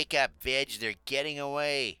 Wake up, Vidge. They're getting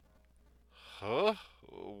away. Huh?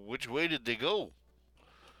 Which way did they go?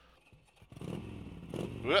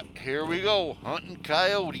 Well, here we go, hunting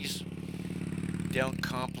coyotes. Don't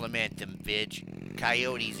compliment them, Vidge.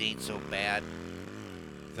 Coyotes ain't so bad.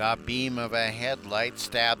 The beam of a headlight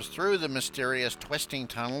stabs through the mysterious twisting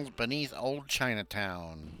tunnels beneath old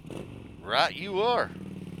Chinatown. Right you are.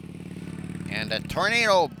 And a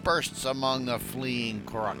tornado bursts among the fleeing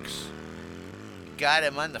crooks. Got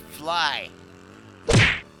him on the fly.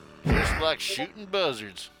 Just like shooting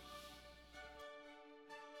buzzards.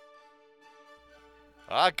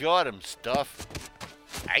 I got him, Stuff.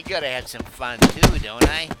 I gotta have some fun too, don't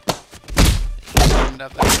I? The end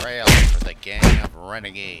of the trail for the gang of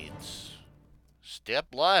renegades.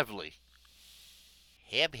 Step lively.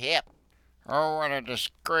 Hip hip. Oh, what a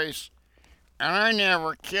disgrace. And I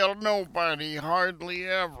never killed nobody, hardly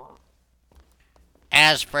ever.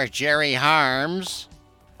 As for Jerry Harms...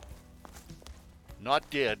 Not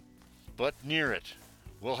dead, but near it.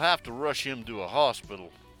 We'll have to rush him to a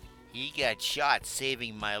hospital. He got shot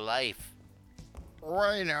saving my life.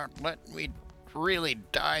 Why not let me really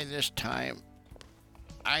die this time?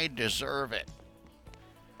 I deserve it.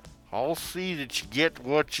 I'll see that you get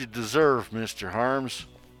what you deserve, Mr. Harms.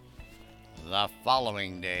 The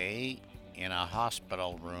following day, in a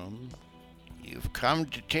hospital room. You've come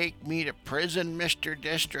to take me to prison, Mr.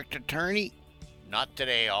 District Attorney? Not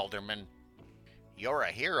today, Alderman. You're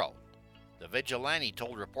a hero. The vigilante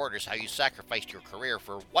told reporters how you sacrificed your career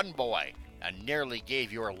for one boy and nearly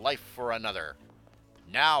gave your life for another.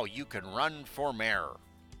 Now you can run for mayor.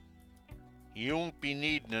 You won't be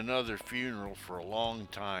needing another funeral for a long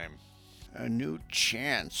time. A new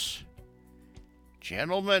chance.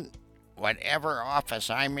 Gentlemen, whatever office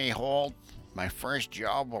I may hold, my first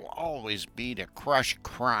job will always be to crush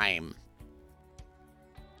crime.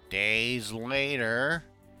 Days later.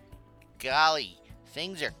 Golly,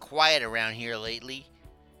 things are quiet around here lately.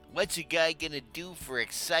 What's a guy gonna do for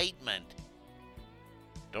excitement?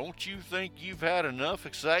 Don't you think you've had enough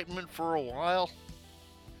excitement for a while?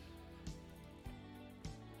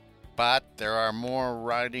 But there are more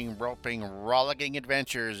riding, roping, rollicking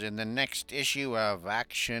adventures in the next issue of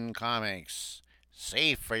Action Comics.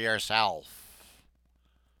 See for yourself.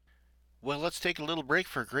 Well, let's take a little break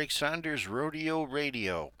for Greg Saunders' Rodeo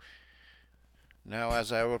Radio. Now,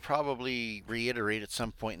 as I will probably reiterate at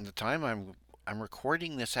some point in the time, I'm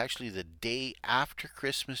recording this actually the day after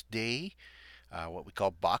Christmas Day, what we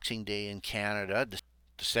call Boxing Day in Canada,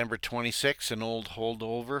 December 26th, an old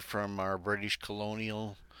holdover from our British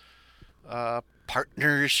colonial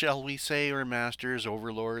partners, shall we say, or masters,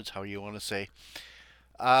 overlords, how you want to say.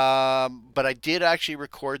 But I did actually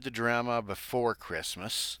record the drama before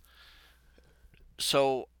Christmas.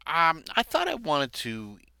 So I thought I wanted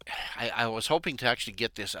to, I was hoping to actually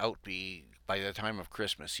get this out by the time of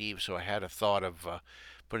Christmas Eve, so I had a thought of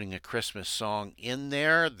putting a Christmas song in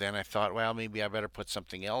there. Then I thought, well, maybe I better put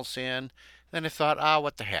something else in. Then I thought,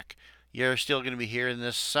 what the heck. You're still going to be hearing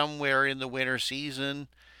this somewhere in the winter season,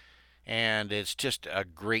 and it's just a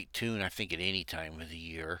great tune, I think, at any time of the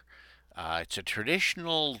year. It's a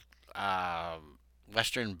traditional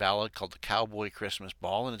Western ballad called the Cowboy Christmas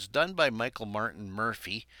Ball, and it's done by Michael Martin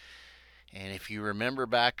Murphey. And if you remember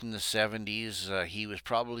back in the 70s, he was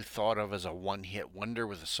probably thought of as a one-hit wonder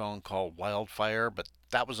with a song called Wildfire, but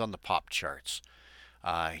that was on the pop charts.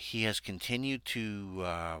 He has continued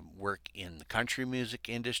to work in the country music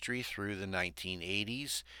industry through the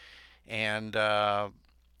 1980s and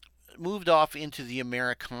moved off into the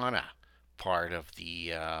Americana part of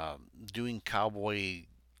the doing cowboy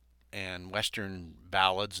and Western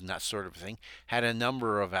ballads and that sort of thing. Had a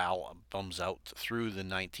number of albums out through the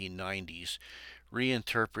 1990s,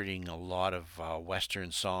 reinterpreting a lot of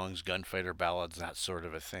Western songs, gunfighter ballads, that sort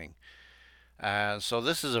of a thing. So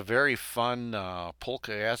this is a very fun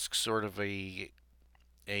polka-esque sort of a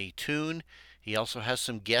tune. He also has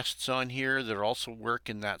some guests on here that also work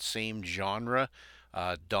in that same genre.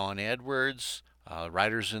 Don Edwards,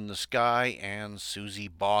 Riders in the Sky, and Susie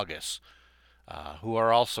Boggess, who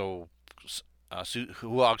are also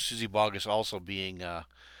Susie Boggess also being a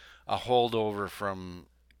holdover from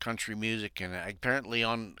country music, and apparently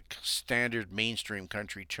on standard mainstream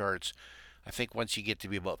country charts. I think once you get to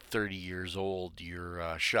be about 30 years old,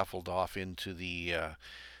 you're shuffled off into the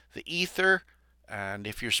ether, and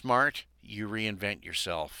if you're smart, you reinvent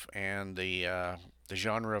yourself. And the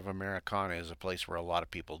genre of Americana is a place where a lot of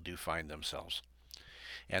people do find themselves,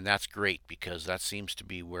 and that's great because that seems to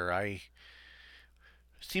be where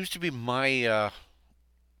my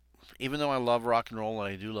even though I love rock and roll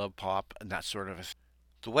and I do love pop and that sort of a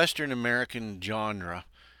the Western American genre,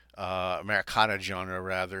 Americana genre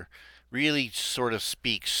rather, really sort of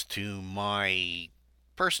speaks to my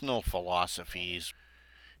personal philosophies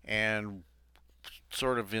and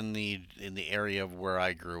sort of in the area of where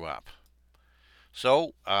I grew up.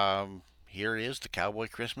 So here is the Cowboy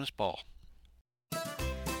Christmas Ball.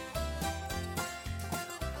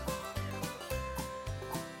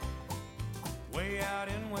 Way out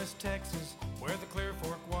in West Texas, where the Clear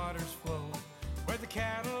Fork waters flow, where the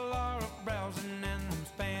cattle are up browsing and them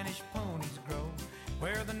Spanish ponies grow,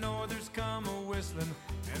 where the northers come a-whistling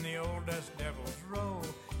and the old dust devils roll,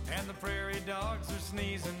 and the prairie dogs are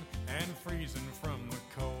sneezing and freezing from the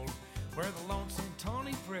cold, where the lonesome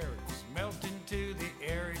tawny prairies melt into the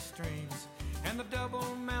airy streams, and the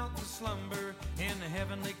double mountains slumber in the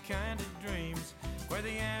heavenly kind of dreams, where the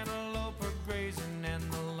antelope are grazing and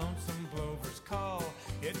the lonesome plovers call.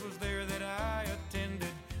 It was there that I attended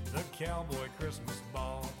the Cowboy Christmas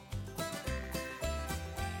Ball.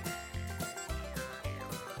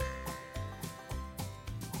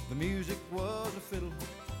 The music was a fiddle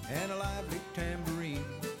and a lively tambourine,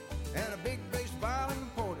 and a big bass violin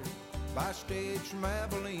ported by stage from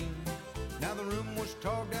Abilene. Now the room was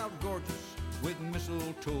togged out gorgeous with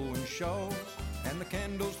mistletoe and shawls, and the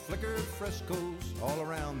candles flickered frescoes all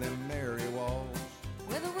around them merry walls.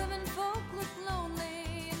 Where the women folk looked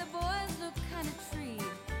lonely and the boys looked kind of treed,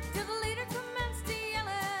 till the leader commenced to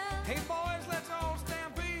yelling, Hey boys, let's all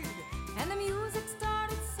stampede! and the music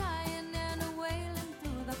started sighing and a wailing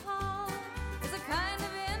through the hall. It's a kind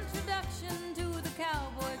of introduction to the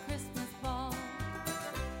cowboy Christmas ball.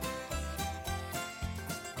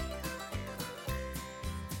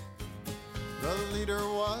 The leader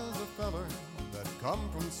was a feller that come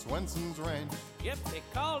from Swenson's ranch. Yep, they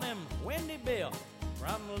called him Windy Bill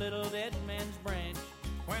from Little Dead Man's Branch.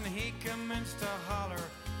 When he commenced to holler,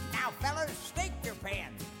 Now, fellas, stake your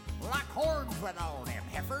pens, lock horns with all them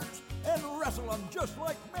heifers, and wrestle 'em just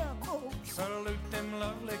like men. Oh. salute them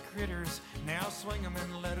lovely critters, now swing 'em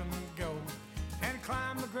and let 'em go. And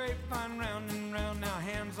climb the grapevine round and round, now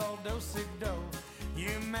hands all do-si-do.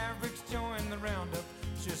 You mavericks join the roundup,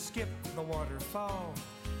 just skip the waterfall.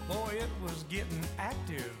 Boy, it was getting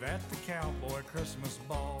active at the cowboy Christmas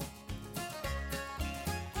ball.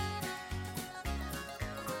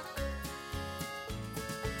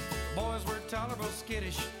 Boys were tolerable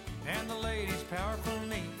skittish, and the ladies powerful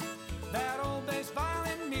neat. That old bass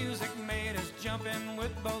violin music made us jump in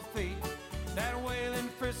with both feet. That wailing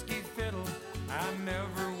frisky fiddle I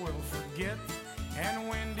never will forget. And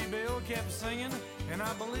Windy Bill kept singing, and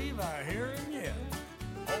I believe I hear him yet.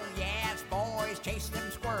 Oh yes, boys, chase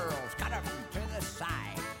them squirrels, cut 'em to the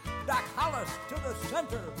side. Doc Hollis to the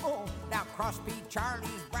center, oh, now Crossbeat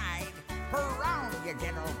Charlie's bride. Per round, you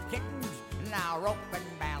gentle kittens, now rope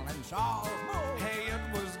and balance all. Oh. Hey, it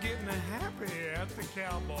was getting happy at the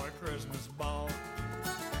cowboy Christmas ball.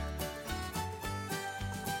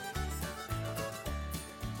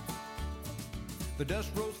 The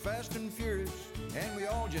dust rose fast and furious, and we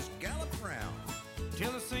all just galloped around,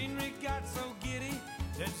 till the scenery got so giddy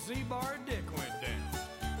that Z-Bar Dick went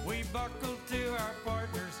down. We buckled to our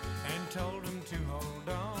partners and told them to hold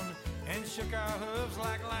on, and shook our hooves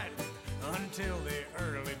like lightning until the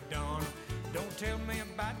early dawn. Don't tell me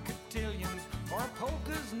about cotillions or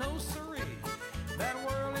polkas, no siree. That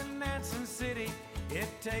whirling dancing city, it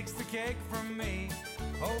takes the cake from me.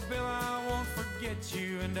 Oh, Bill, I won't forget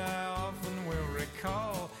you, and I often will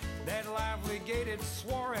recall that lively gated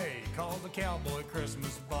soiree called the Cowboy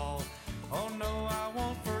Christmas Ball. Oh, no, I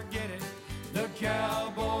won't forget it, the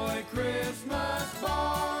Cowboy Christmas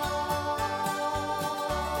Ball.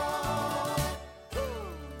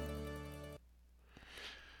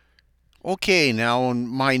 Okay, now on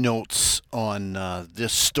my notes on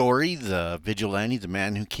this story, the vigilante, the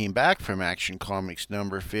man who came back from Action Comics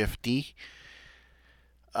number 50.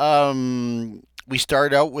 We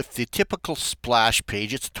start out with the typical splash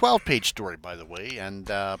page. It's a 12-page story, by the way, and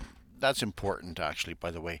that's important, actually,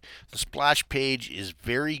 by the way. The splash page is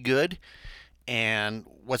very good, and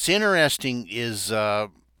what's interesting is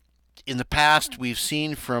in the past we've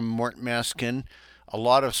seen from Mort Meskin a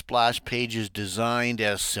lot of splash pages designed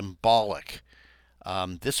as symbolic.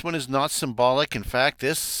 This one is not symbolic. In fact,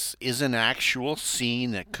 this is an actual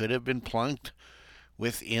scene that could have been plunked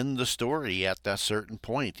within the story at that certain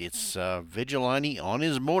point. It's Vigilante on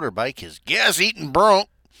his motorbike, his gas-eating bronc.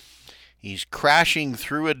 He's crashing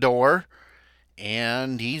through a door,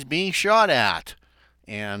 and he's being shot at.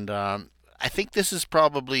 And I think this is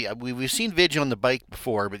probably, we've seen Vigil on the bike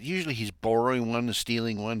before, but usually he's borrowing one,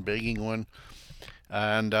 stealing one, begging one.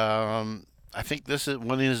 And I think this is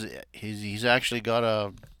one is he's actually got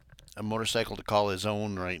a motorcycle to call his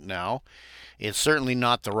own right now. It's certainly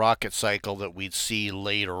not the rocket cycle that we'd see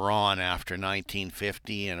later on after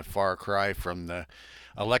 1950 and a far cry from the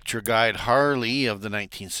Electra Guide Harley of the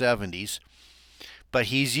 1970s. But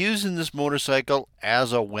he's using this motorcycle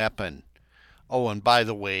as a weapon. Oh, and by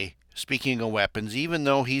the way, speaking of weapons, even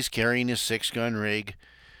though he's carrying his 6-gun rig,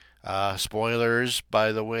 spoilers,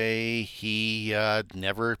 by the way, he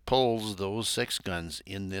never pulls those 6 guns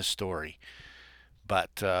in this story.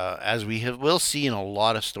 But as we'll see in a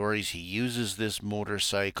lot of stories, he uses this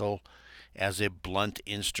motorcycle as a blunt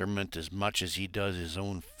instrument as much as he does his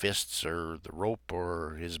own fists or the rope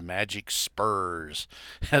or his magic spurs,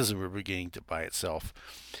 as we're beginning to by itself.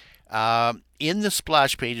 In the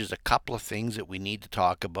splash page, there's a couple of things that we need to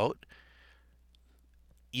talk about.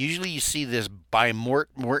 Usually you see this by Mort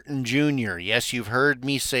Morton Jr. Yes, you've heard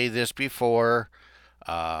me say this before.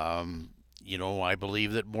 I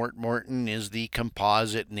believe that Mort Morton is the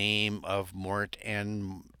composite name of Mort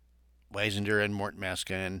and Weisinger and Mort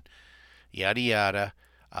Meskin, yada yada.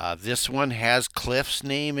 This one has Cliff's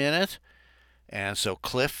name in it, and so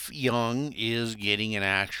Cliff Young is getting an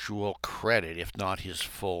actual credit, if not his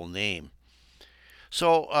full name.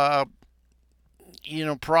 So,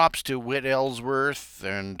 props to Whit Ellsworth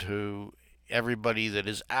and to everybody that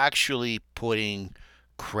is actually putting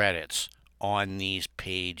credits on these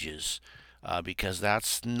pages, because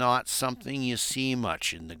that's not something you see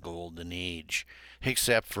much in the Golden Age,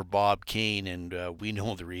 except for Bob Kane, and we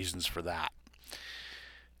know the reasons for that.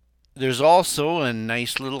 There's also a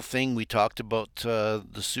nice little thing. We talked about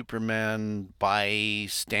the Superman buy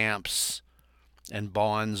stamps and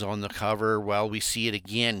bonds on the cover. Well, we see it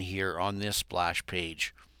again here on this splash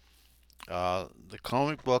page. The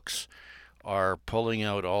comic books are pulling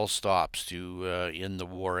out all stops to in the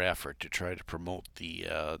war effort to try to promote the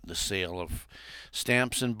sale of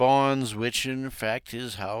stamps and bonds, which in fact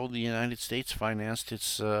is how the United States financed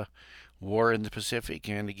its war in the Pacific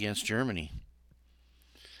and against Germany.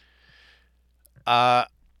 I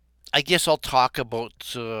guess I'll talk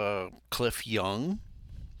about Cliff Young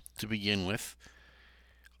to begin with.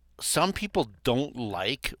 Some people don't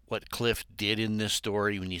like what Cliff did in this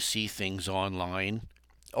story when you see things online.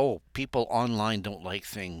 Oh, people online don't like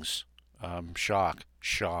things.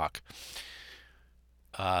 Shock.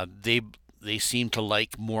 They seem to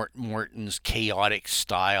like Morton's chaotic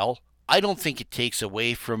style. I don't think it takes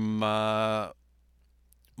away from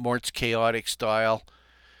Mort's chaotic style,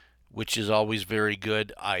 which is always very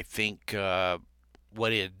good. I think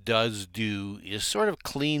what it does do is sort of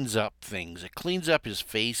cleans up things. It cleans up his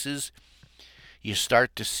faces. You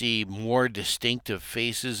start to see more distinctive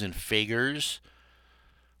faces and figures,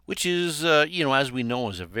 which is, as we know,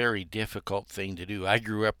 is a very difficult thing to do. I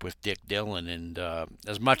grew up with Dick Dillon, and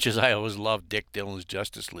as much as I always loved Dick Dillon's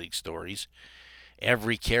Justice League stories,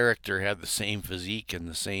 every character had the same physique and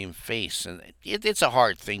the same face, and it's a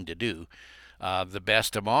hard thing to do. The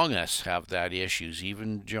best among us have that issues.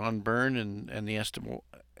 Even John Byrne and the Eskimo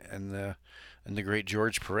and the great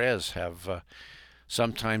George Perez have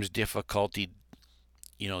sometimes difficulty,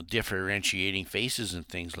 differentiating faces and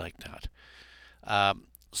things like that.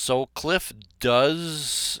 So Cliff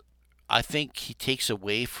does, I think he takes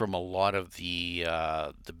away from a lot of the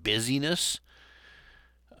busyness,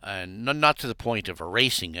 and not to the point of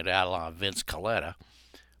erasing it a la Vince Coletta,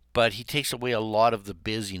 but he takes away a lot of the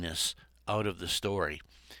busyness out of the story.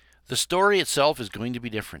 The story itself is going to be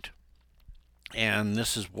different, and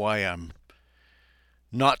this is why I'm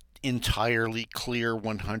not entirely clear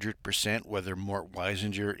 100% whether Mort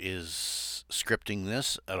Weisinger is scripting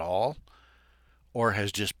this at all or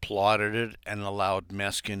has just plotted it and allowed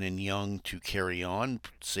Meskin and Young to carry on,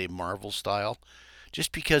 say Marvel style,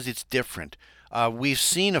 just because it's different. We've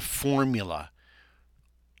seen a formula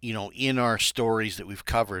in our stories that we've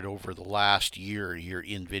covered over the last year here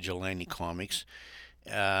in Vigilante Comics.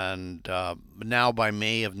 And now by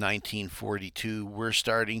May of 1942, we're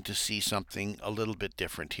starting to see something a little bit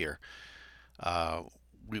different here.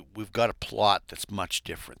 We've got a plot that's much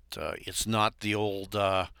different. It's not the old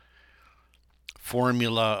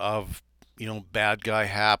formula of, bad guy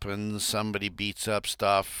happens, somebody beats up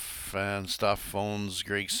stuff, and stuff phones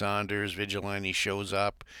Greg Saunders, Vigilante shows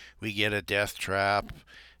up, we get a death trap,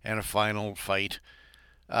 and a final fight.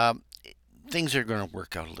 Things are going to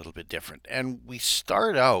work out a little bit different. And we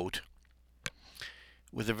start out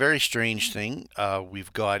with a very strange thing.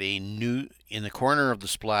 We've got in the corner of the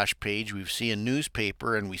splash page, we see a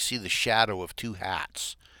newspaper and we see the shadow of two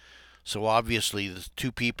hats. So obviously the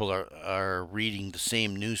two people are reading the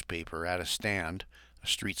same newspaper at a stand, a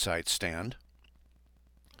street side stand.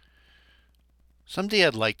 Someday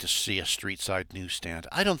I'd like to see a street side newsstand.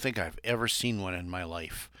 I don't think I've ever seen one in my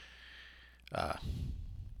life.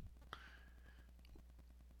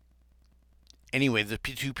 Anyway, the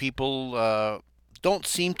two people don't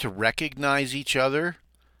seem to recognize each other.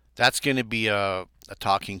 That's going to be a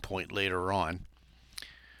talking point later on.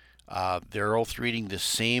 They're both reading the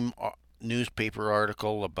same newspaper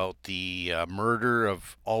article about the murder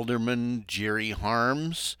of Alderman Jerry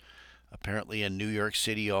Harms, apparently a New York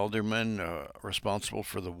City alderman responsible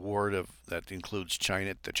for the ward that includes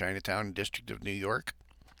the Chinatown district of New York.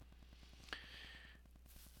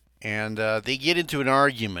 And they get into an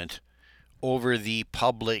argument over the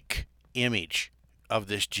public image of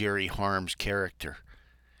this Jerry Harms character.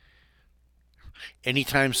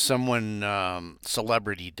 Anytime someone,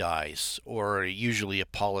 celebrity dies, or usually a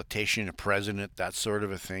politician, a president, that sort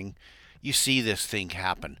of a thing, you see this thing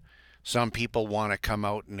happen. Some people want to come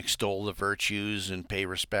out and extol the virtues and pay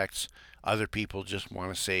respects. Other people just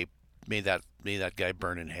want to say, may that guy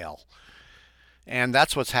burn in hell. And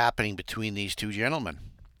that's what's happening between these two gentlemen.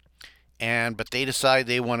 But they decide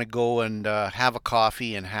they want to go and have a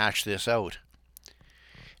coffee and hash this out.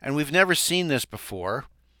 And we've never seen this before.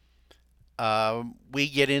 We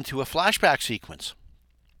get into a flashback sequence.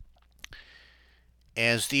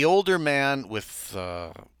 As the older man with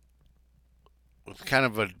kind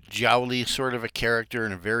of a jowly sort of a character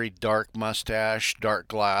and a very dark mustache, dark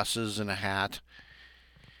glasses, and a hat,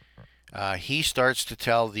 he starts to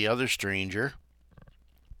tell the other stranger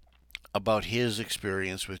about his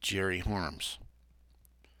experience with Jerry Harms.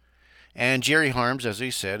 And Jerry Harms, as I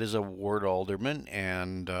said, is a ward alderman,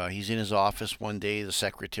 and he's in his office one day. The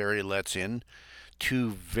secretary lets in two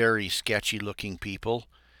very sketchy looking people,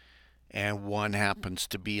 and one happens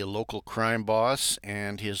to be a local crime boss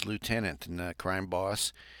and his lieutenant. And the crime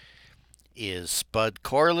boss is Spud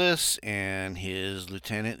Corliss, and his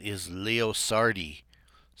lieutenant is Leo Sardi.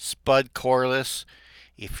 Spud Corliss,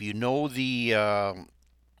 if you know the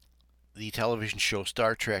television show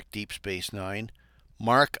Star Trek Deep Space Nine,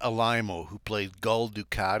 Mark Alimo, who played Gul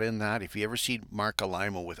Dukat in that, if you ever see Mark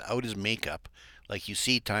Alimo without his makeup, like you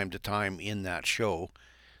see time to time in that show,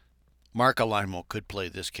 Mark Alimo could play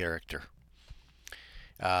this character.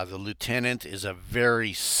 The lieutenant is a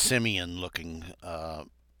very simian-looking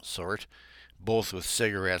sort, both with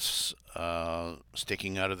cigarettes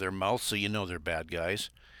sticking out of their mouths, so you know they're bad guys.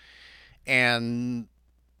 And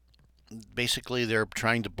basically they're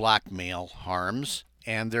trying to blackmail Harms,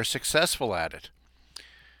 and they're successful at it.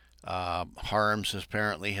 Harms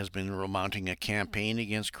apparently has been mounting a campaign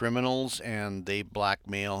against criminals, and they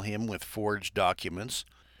blackmail him with forged documents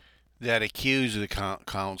that accuse the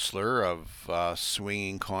counselor of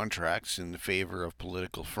swinging contracts in favor of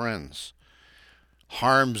political friends.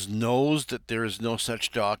 Harms knows that there is no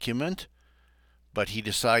such document, but he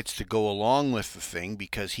decides to go along with the thing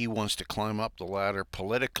because he wants to climb up the ladder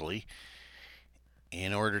politically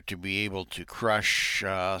in order to be able to crush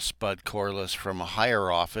Spud Corliss from a higher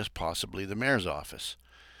office, possibly the mayor's office.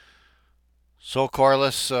 So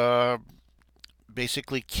Corliss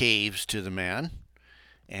basically caves to the man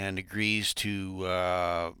and agrees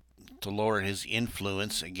to lower his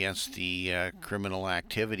influence against the criminal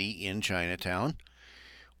activity in Chinatown,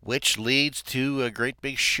 which leads to a great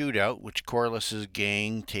big shootout, which Corliss's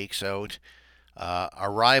gang takes out a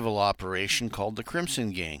rival operation called the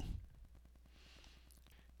Crimson Gang.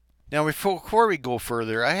 Now, before we go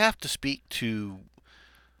further, I have to speak to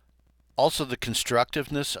also the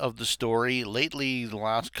constructiveness of the story. Lately, the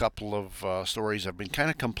last couple of stories, I've been kind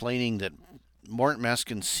of complaining that Mort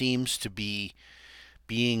Meskin seems to be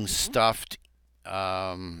being stuffed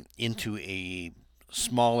into a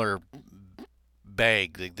smaller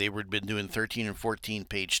bag. They were been doing 13 and 14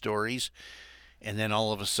 page stories, and then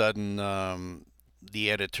all of a sudden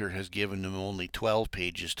the editor has given them only 12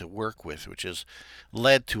 pages to work with, which has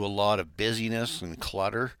led to a lot of busyness and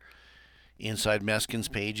clutter inside Meskin's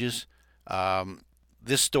pages.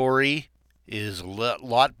 This story is a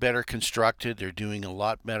lot better constructed. They're doing a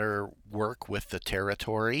lot better work with the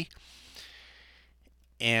territory.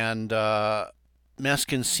 And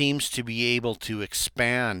Meskin seems to be able to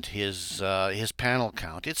expand his panel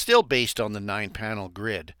count. It's still based on the 9-panel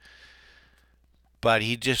grid, but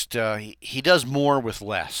he just he does more with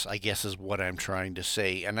less, I guess is what I'm trying to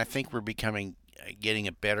say. And I think we're getting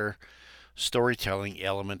a better storytelling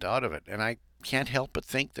element out of it. And I can't help but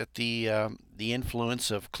think that the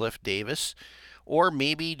influence of Cliff Davis, or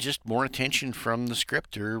maybe just more attention from the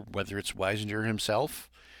scripter, whether it's Weisinger himself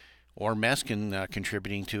or Meskin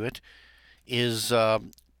contributing to it, is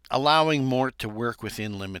allowing Mort to work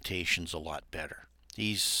within limitations a lot better.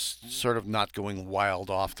 He's sort of not going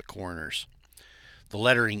wild off the corners. The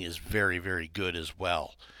lettering is very, very good as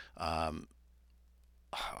well.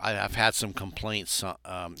 I've had some complaints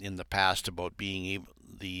in the past about the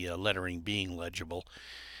lettering being legible,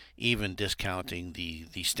 even discounting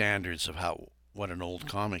the standards of what an old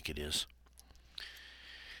comic it is.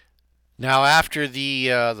 Now, after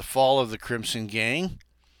the fall of the Crimson Gang,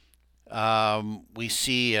 we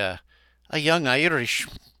see a young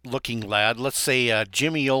Irish-looking lad, let's say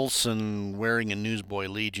Jimmy Olsen, wearing a Newsboy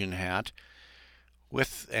Legion hat,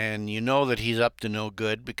 and you know that he's up to no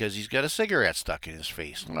good because he's got a cigarette stuck in his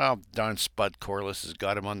face. Well, darn Spud Corliss has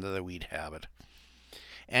got him under the weed habit.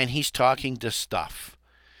 And he's talking to Stuff.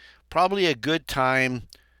 Probably a good time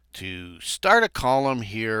to start a column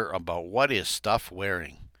here about what is Stuff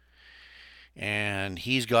wearing. And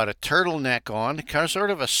he's got a turtleneck on, kind of sort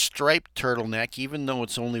of a striped turtleneck, even though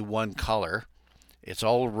it's only one color. It's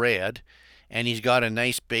all red. And he's got a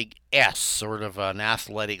nice big S, sort of an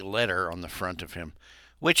athletic letter on the front of him,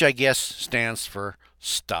 which I guess stands for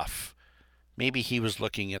Stuff. Maybe he was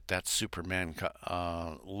looking at that Superman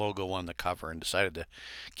logo on the cover and decided to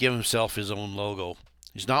give himself his own logo.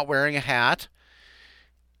 He's not wearing a hat,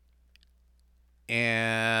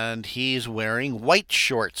 and he's wearing white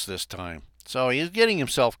shorts this time. So he's getting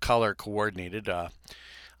himself color coordinated.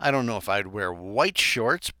 I don't know if I'd wear white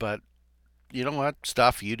shorts, but you know what?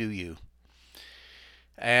 Stuff, you do you.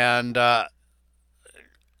 And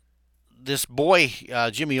this boy,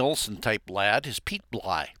 Jimmy Olsen type lad, is Pete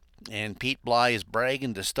Bly. And Pete Bly is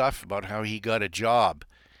bragging to Stuff about how he got a job.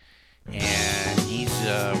 And he's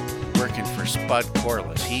working for Spud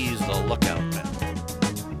Corliss. He's the lookout man.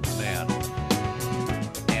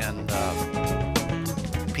 And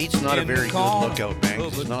Pete's not a very good lookout man,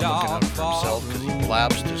 'cause he's not looking out for himself, because he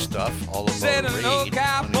blabs to Stuff all about a raid on the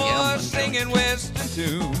gambling joint.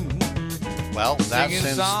 Well, that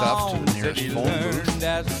sends Stuff to the nearest phone booth,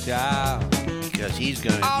 because he's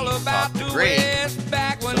going to need to talk to Greg, so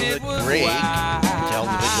that Greg can tell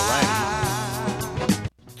the vigilante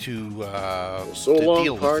to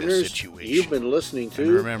deal with this situation. You've been listening to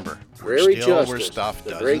and remember, Prairie still where Justice, Stuff the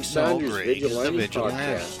doesn't Greg know Saunders Greg is the Vigilante vigilante.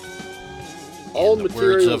 Podcast. All In the words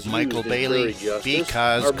materials of Michael used in Bailey, Prairie Justice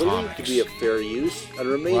because are believed comics. to be of fair use and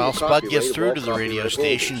remain Well, the Spud copyright gets of through all to the radio copyright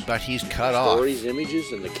station, holders. but he's cut The off. stories,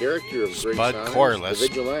 images, and the character of Greg Spud Saunders, Corliss the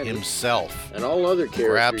vigilante, himself and all other grabs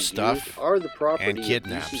characters Stuff used are the property and of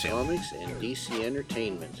kidnaps DC him. Comics and DC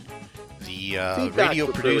Entertainment. The Feedback radio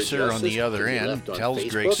for producer Prairie on the Justice other can be end left on tells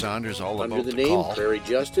Greg Facebook Saunders all under about the the name call Prairie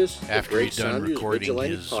Justice, the after Greg he's done Saunders recording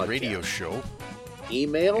Vigilante his Podcast. radio show.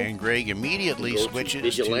 Email And Greg immediately go to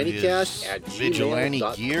switches to his vigilantecast@gmail.com. vigilante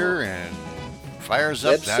gear and fires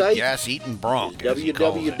up that Website gas-eating bronc, as he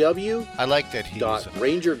calls it. www. I like that he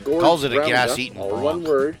Rangergorge calls it a Roundup, gas-eating all bronc. one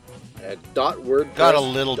word, at .wordpress.com. Got a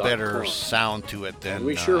little better sound to it than And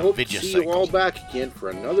we sure hope to see you all Vigicycle. back again for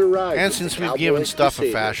another ride. And with since the we've Cowboy given Stuff a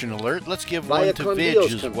Crusader. fashion alert, let's give Vaya one to con Vidge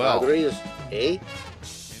Dios, as well. compadres, eh?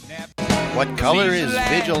 What color is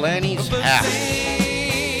Vigilante's hat?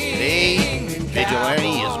 Today,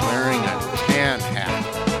 Vigilante is wearing a tan hat,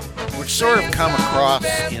 which sort of come across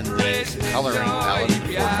in the coloring palette, the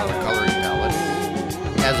four-color coloring palette,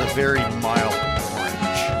 as a very mild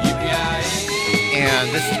orange.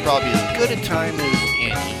 And this is probably as good a time as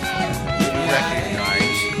any to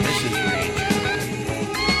recognize Mrs. Ranger.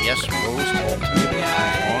 Yes, Rose Holton,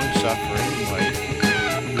 my long-suffering wife,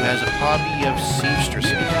 who has a hobby of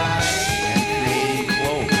seamstressing and creating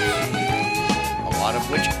clothes, a lot of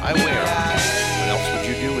which I wear. What else would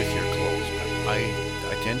you do with your clothes? But I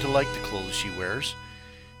tend to like the clothes she wears.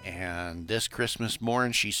 And this Christmas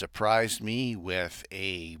morn, she surprised me with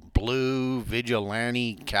a blue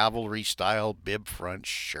Vigilante cavalry style bib front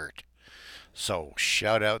shirt. So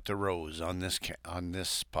shout out to Rose on this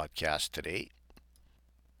podcast today.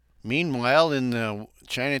 Meanwhile, in the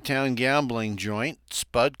Chinatown gambling joint,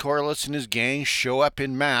 Spud Corliss and his gang show up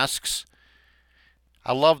in masks.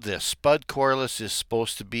 I love this. Spud Corliss is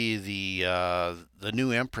supposed to be the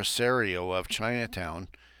new impresario of Chinatown,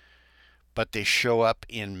 but they show up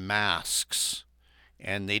in masks.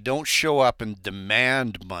 And they don't show up and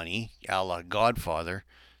demand money, a la Godfather.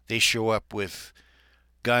 They show up with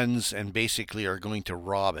guns and basically are going to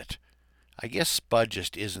rob it. I guess Spud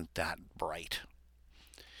just isn't that bright.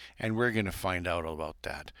 And we're going to find out about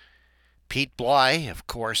that. Pete Bly, of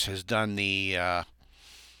course, has done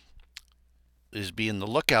is being the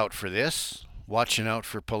lookout for this, watching out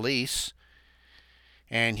for police.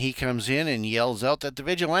 And he comes in and yells out that the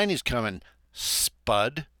vigilante's coming.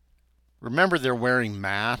 Spud. Remember, they're wearing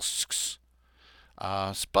masks.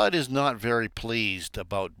 Spud is not very pleased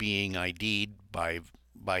about being ID'd by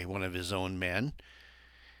one of his own men,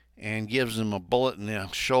 and gives him a bullet in the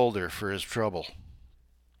shoulder for his trouble.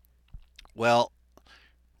 Well,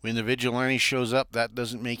 when the vigilante shows up, that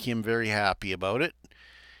doesn't make him very happy about it.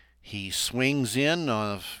 He swings in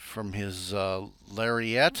from his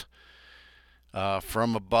lariat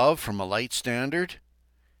from above, from a light standard.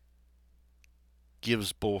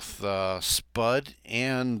 Gives both Spud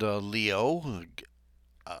and Leo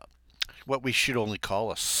what we should only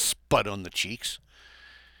call a spud on the cheeks.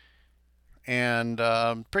 And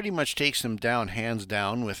pretty much takes him down, hands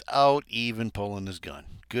down, without even pulling his gun.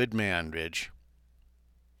 Good man, Ridge.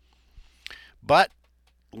 But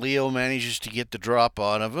Leo manages to get the drop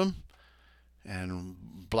out of him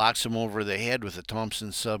and blocks him over the head with a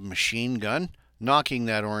Thompson submachine gun, knocking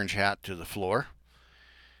that orange hat to the floor.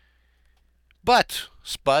 But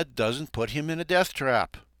Spud doesn't put him in a death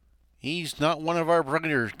trap. He's not one of our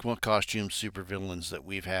regular costume supervillains that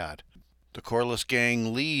we've had. The Corliss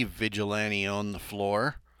gang leave Vigilante on the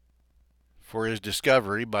floor for his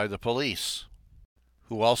discovery by the police,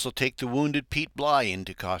 who also take the wounded Pete Bly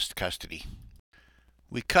into custody.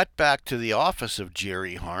 We cut back to the office of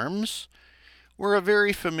Jerry Harms, where a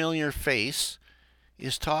very familiar face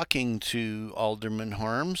is talking to Alderman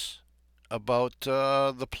Harms about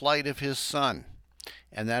the plight of his son.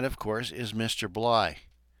 And that, of course, is Mr. Bly.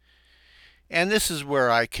 And this is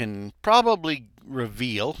where I can probably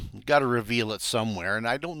got to reveal it somewhere, and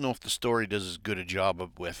I don't know if the story does as good a job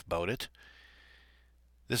about it.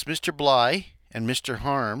 This Mr. Bly and Mr.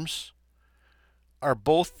 Harms are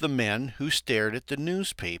both the men who stared at the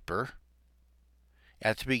newspaper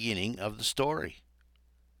at the beginning of the story.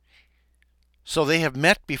 So they have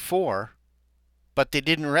met before, but they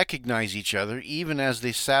didn't recognize each other even as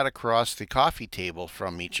they sat across the coffee table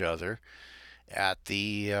from each other at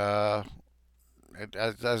the,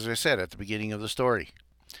 as I said, at the beginning of the story.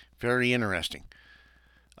 Very interesting.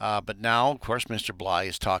 But now, of course, Mr. Bly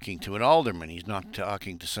is talking to an alderman. He's not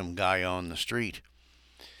talking to some guy on the street.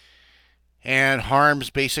 And Harms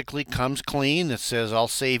basically comes clean that says, I'll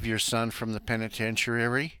save your son from the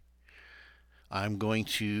penitentiary. I'm going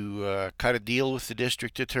to cut a deal with the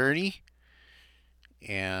district attorney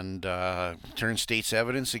and turn state's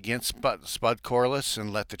evidence against Spud Corliss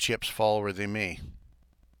and let the chips fall where they may.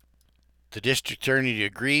 The district attorney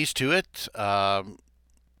agrees to it, but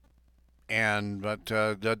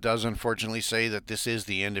that does unfortunately say that this is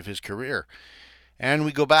the end of his career. And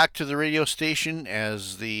we go back to the radio station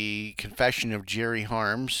as the confession of Jerry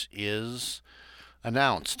Harms is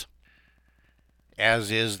announced,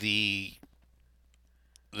 as is the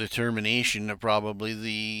termination of probably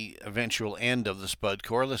the eventual end of the Spud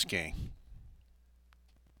Corliss gang.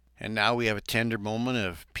 And now we have a tender moment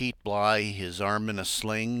of Pete Bly, his arm in a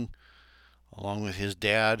sling, along with his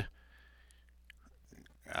dad,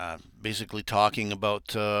 basically talking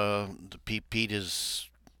about Pete has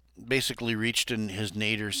basically reached in his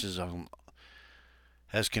naders,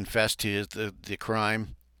 has confessed to the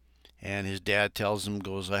crime, and his dad tells him,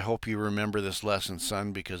 I hope you remember this lesson,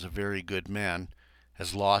 son, because a very good man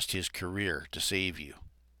has lost his career to save you.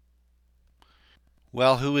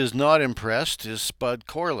 Well, who is not impressed is Spud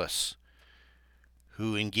Corliss,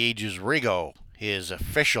 who engages Rigo, his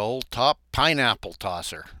official top pineapple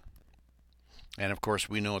tosser. And of course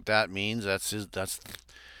we know what that means. That's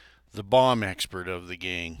the bomb expert of the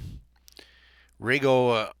gang.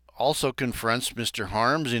 Rigo also confronts Mr.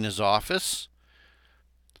 Harms in his office,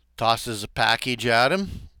 tosses a package at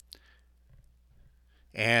him,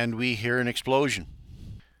 and we hear an explosion.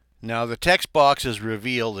 Now the text boxes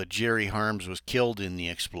reveal that Jerry Harms was killed in the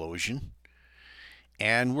explosion,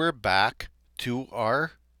 and we're back to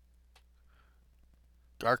our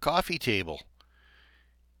coffee table.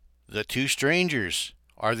 The two strangers.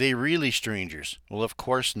 Are they really strangers? Well, of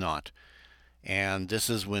course not. And this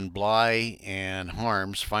is when Bly and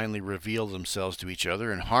Harms finally reveal themselves to each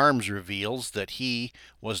other, and Harms reveals that he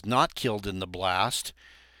was not killed in the blast,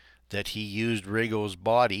 that he used Rigo's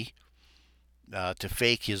body to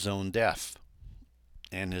fake his own death,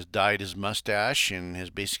 and has dyed his mustache and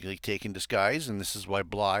has basically taken disguise, and this is why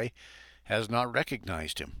Bly has not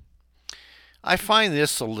recognized him. I find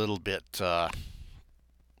this a little bit, I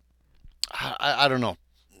don't know.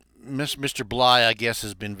 Mr. Bly, I guess,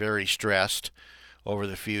 has been very stressed over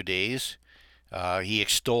the few days. He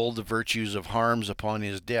extolled the virtues of Harms upon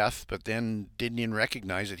his death, but then didn't even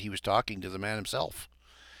recognize that he was talking to the man himself.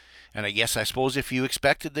 And I suppose if you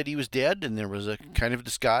expected that he was dead and there was a kind of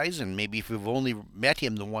disguise, and maybe if you've only met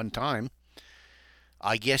him the one time,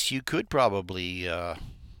 I guess you could probably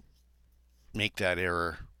make that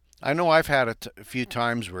error. I know I've had it a few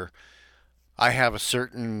times where I have a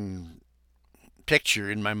certain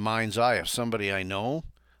picture in my mind's eye of somebody I know.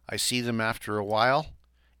 I see them after a while,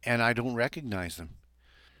 and I don't recognize them.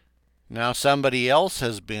 Now somebody else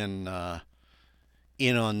has been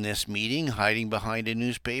in on this meeting, hiding behind a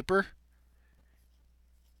newspaper.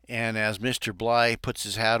 And as Mr. Bly puts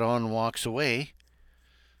his hat on and walks away,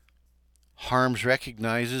 Harms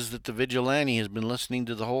recognizes that the vigilante has been listening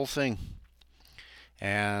to the whole thing,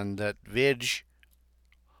 and that Vidge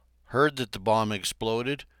heard that the bomb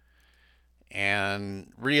exploded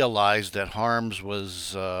and realized that Harms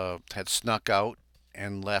had snuck out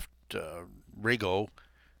and left Rigo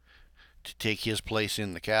to take his place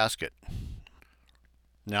in the casket.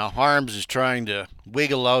 Now Harms is trying to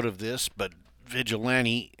wiggle out of this, but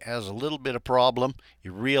Vigilante has a little bit of problem. He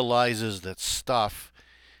realizes that Stuff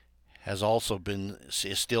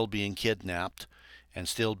is still being kidnapped and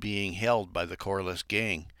still being held by the Corliss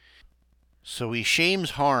gang. So he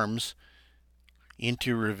shames Harms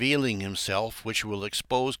into revealing himself, which will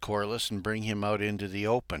expose Corliss and bring him out into the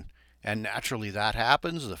open. And naturally that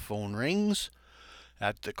happens. The phone rings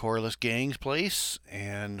at the Corliss gang's place,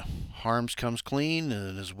 and Harms comes clean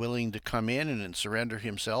and is willing to come in and surrender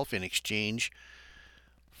himself in exchange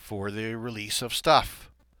for the release of Stuff.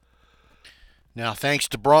 Now, thanks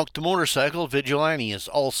to Bronk the motorcycle, Vigilante is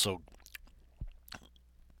also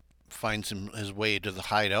finds his way to the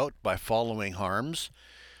hideout by following Harms.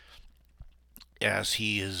 as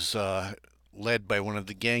he is led by one of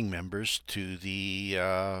the gang members to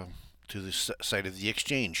the site of the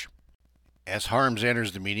exchange. As Harms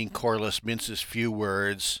enters the meeting, Corliss minces few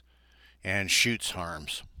words and shoots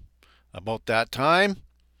Harms. About that time,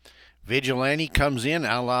 Vigilante comes in,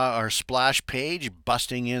 a la our splash page,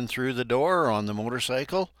 busting in through the door on the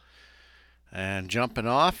motorcycle and jumping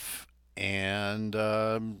off and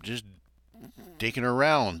just taking a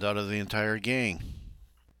round out of the entire gang.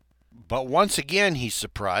 But once again, he's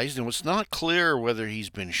surprised, and it's not clear whether he's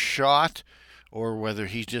been shot or whether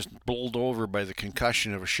he's just bowled over by the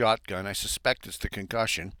concussion of a shotgun. I suspect it's the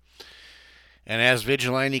concussion. And as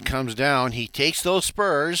Vigilante comes down, he takes those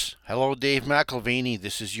spurs. Hello, Dave McIlvaney.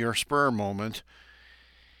 This is your spur moment.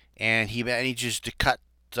 And he manages to cut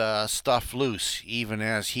stuff loose, even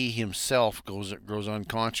as he himself grows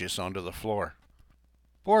unconscious onto the floor.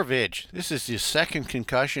 Poor Vig. This is his second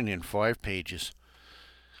concussion in 5 pages.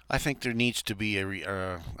 I think there needs to be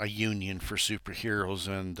a union for superheroes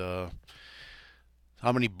and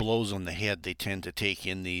how many blows on the head they tend to take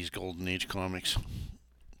in these Golden Age comics.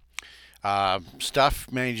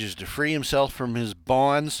 Stuff manages to free himself from his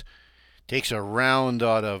bonds, takes a round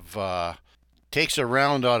out of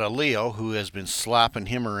Leo, who has been slapping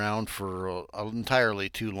him around for entirely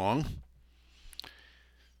too long.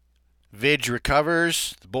 Vig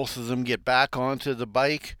recovers. Both of them get back onto the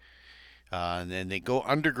bike, and then they go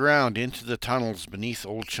underground into the tunnels beneath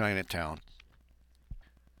Old Chinatown.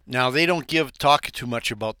 Now, they don't talk too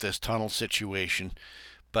much about this tunnel situation,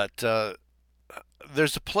 but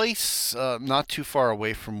there's a place not too far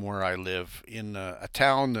away from where I live in a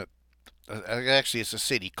town that actually it's a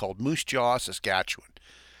city called Moose Jaw, Saskatchewan.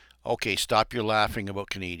 Okay, stop your laughing about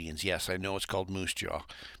Canadians. Yes, I know it's called Moose Jaw,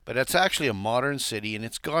 but it's actually a modern city, and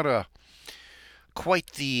it's got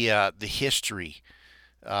quite the history.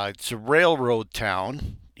 It's a railroad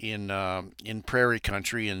town in prairie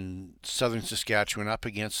country in southern Saskatchewan, up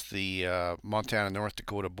against the Montana-North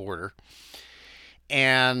Dakota border,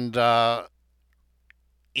 and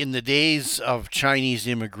in the days of Chinese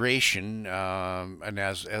immigration, and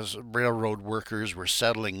as railroad workers were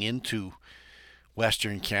settling into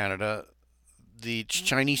Western Canada, the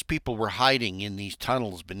Chinese people were hiding in these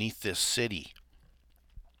tunnels beneath this city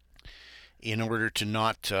in order to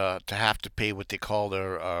not to have to pay what they called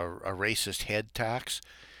a racist head tax,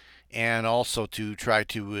 and also to try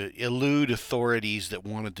to elude authorities that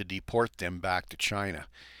wanted to deport them back to China.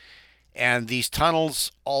 And these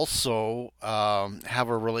tunnels also have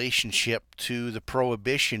a relationship to the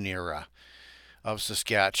Prohibition era of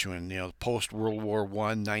Saskatchewan, the post-World War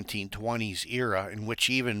I, 1920s era, in which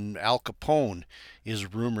even Al Capone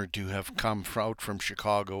is rumored to have come out from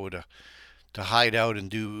Chicago to hide out and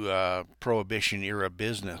do Prohibition era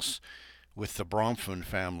business with the Bronfman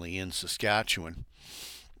family in Saskatchewan,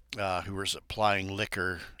 who were supplying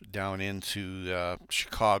liquor down into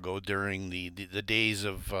Chicago during the days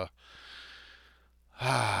of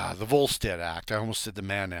the Volstead Act. I almost said the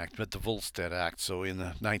Mann Act, but the Volstead Act, so in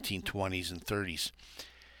the 1920s and 30s.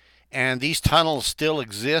 And these tunnels still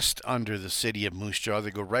exist under the city of Moose Jaw. They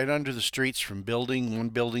go right under the streets from one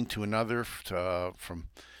building to another,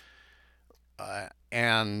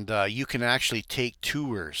 and you can actually take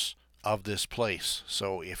tours of this place.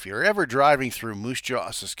 So if you're ever driving through Moose Jaw,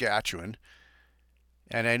 Saskatchewan,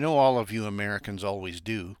 and I know all of you Americans always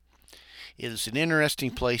do, it's an interesting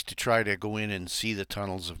place to try to go in and see the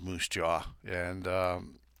tunnels of Moose Jaw, and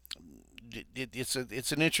it's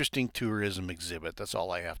an interesting tourism exhibit. That's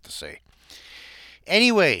all I have to say.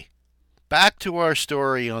 Anyway, back to our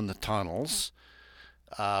story on the tunnels.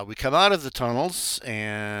 We come out of the tunnels,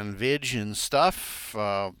 and Vig and stuff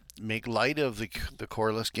make light of the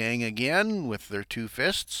Corliss gang again with their 2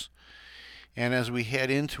 fists. And as we head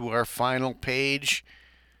into our final page,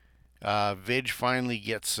 Vig finally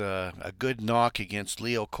gets a good knock against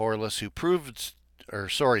Leo Corliss,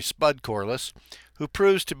 Spud Corliss, who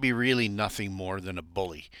proves to be really nothing more than a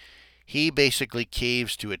bully. He basically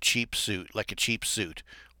caves to a cheap suit,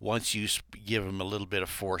 once you give him a little bit of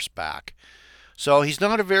force back. So he's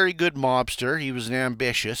not a very good mobster. He was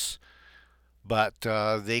ambitious, but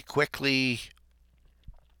they quickly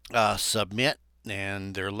submit,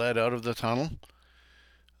 and they're led out of the tunnel.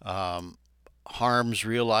 Harms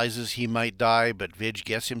realizes he might die, but Vig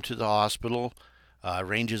gets him to the hospital,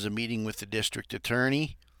 arranges a meeting with the district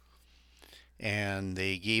attorney, and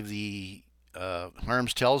they gave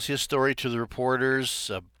Harms tells his story to the reporters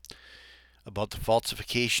about the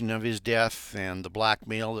falsification of his death and the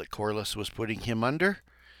blackmail that Corliss was putting him under,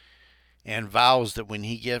 and vows that when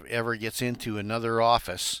he ever gets into another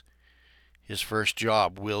office, his first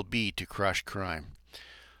job will be to crush crime.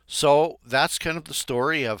 So that's kind of the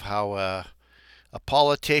story of how a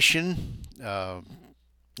politician,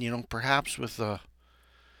 perhaps with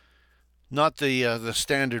not the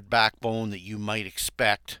standard backbone that you might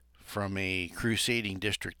expect from a crusading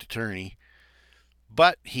district attorney,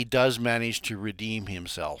 but he does manage to redeem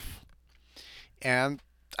himself. And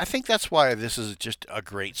I think that's why this is just a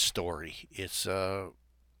great story. It's not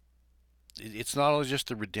only just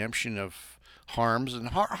the redemption of Harms, and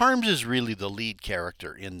Harms is really the lead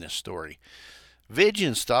character in this story. Vidge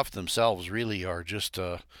and Stuff themselves really are just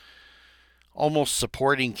almost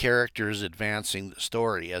supporting characters advancing the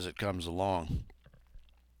story as it comes along.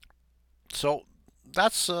 So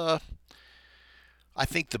that's I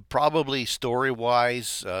think probably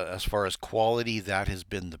story-wise, as far as quality, that has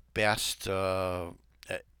been the best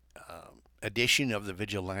edition of the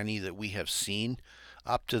Vigilante that we have seen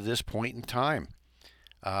up to this point in time,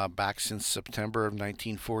 back since September of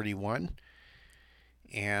 1941.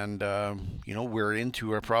 And, we're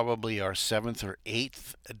into probably our 7th or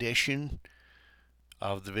 8th edition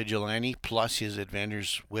of the Vigilante, plus his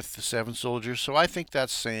adventures with the Seven Soldiers. So I think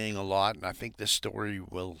that's saying a lot, and I think this story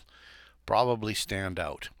will probably stand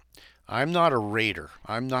out. I'm not a rater.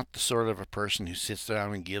 I'm not the sort of a person who sits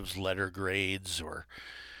down and gives letter grades or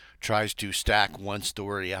tries to stack one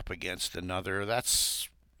story up against another.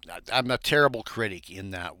 I'm a terrible critic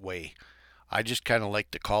in that way. I just kind of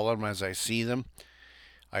like to call them as I see them.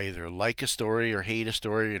 I either like a story or hate a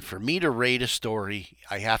story, and for me to rate a story,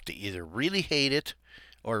 I have to either really hate it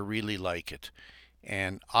or really like it.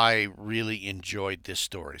 And I really enjoyed this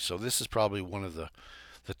story. So this is probably one of the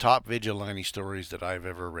top Vigilante stories that I've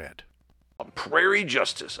ever read. Prairie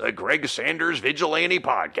Justice, a Greg Sanders Vigilante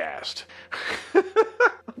podcast.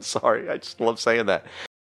 Sorry, I just love saying that.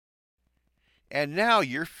 And now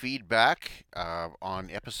your feedback on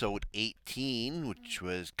episode 18, which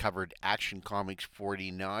was covered Action Comics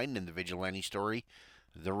 49 and the Vigilante story,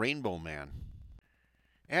 The Rainbow Man.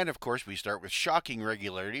 And of course, we start with shocking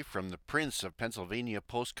regularity from the Prince of Pennsylvania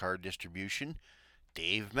postcard distribution,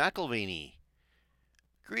 Dave McElvaney.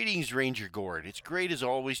 Greetings, Ranger Gord. It's great as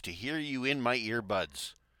always to hear you in my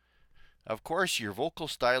earbuds. Of course, your vocal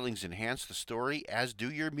stylings enhance the story, as do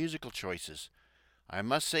your musical choices. I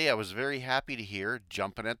must say I was very happy to hear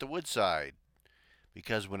Jumpin' at the Woodside,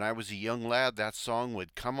 because when I was a young lad, that song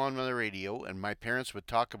would come on the radio, and my parents would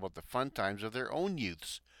talk about the fun times of their own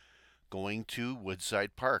youths, going to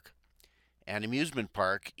Woodside Park, an amusement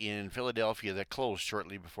park in Philadelphia that closed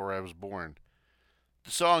shortly before I was born.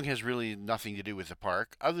 The song has really nothing to do with the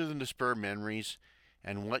park, other than to spur memories,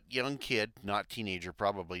 and what young kid, not teenager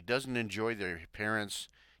probably, doesn't enjoy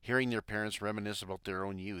hearing their parents reminisce about their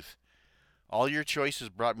own youth. All your choices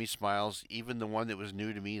brought me smiles, even the one that was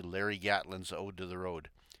new to me, Larry Gatlin's Ode to the Road.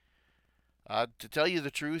 To tell you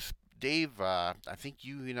the truth, Dave, I think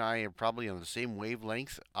you and I are probably on the same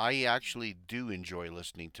wavelength. I actually do enjoy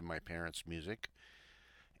listening to my parents' music,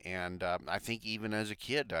 and I think even as a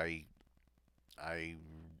kid, I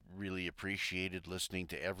really appreciated listening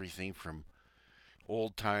to everything from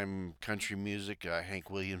old-time country music, Hank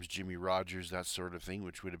Williams, Jimmy Rogers, that sort of thing,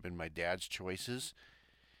 which would have been my dad's choices,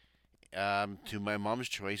 to my mom's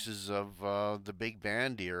choices of the big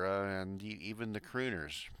band era and even the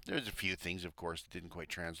crooners. There's a few things, of course, that didn't quite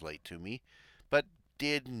translate to me, but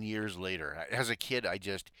did years later. As a kid, I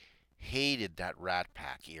just hated that Rat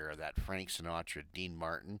Pack era, that Frank Sinatra, Dean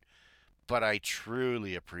Martin, but I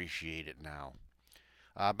truly appreciate it now.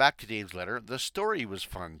 Back to Dave's letter. The story was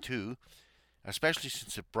fun, too, especially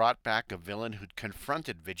since it brought back a villain who'd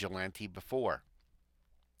confronted Vigilante before.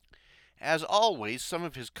 As always, some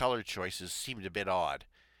of his color choices seemed a bit odd.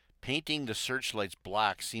 Painting the searchlights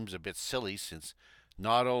black seems a bit silly, since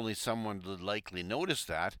not only someone would likely notice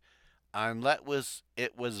that, unless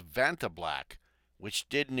it was Vanta Black, which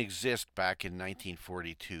didn't exist back in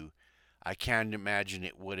 1942. I can't imagine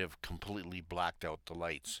it would have completely blacked out the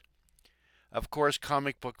lights. Of course,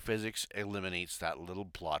 comic book physics eliminates that little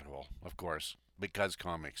plot hole, of course, because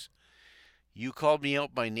comics. You called me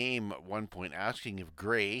out by name at one point asking if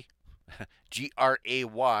gray,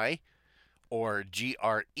 Gray, or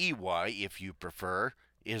Grey if you prefer,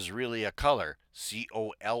 is really a color,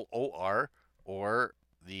 Color, or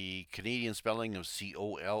the Canadian spelling of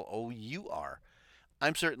Colour.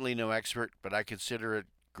 I'm certainly no expert, but I consider it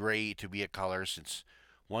gray to be a color, since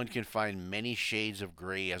one can find many shades of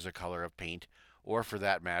gray as a color of paint, or for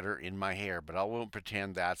that matter, in my hair, but I won't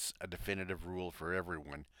pretend that's a definitive rule for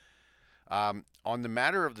everyone. On the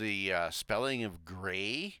matter of the spelling of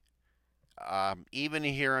gray, even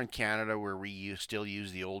here in Canada, where we still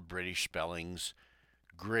use the old British spellings,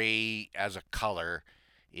 gray as a color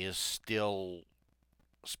is still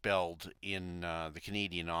spelled in the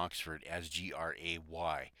Canadian Oxford as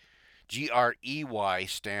Gray. GREY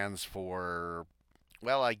stands for,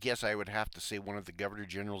 well, I guess I would have to say one of the Governor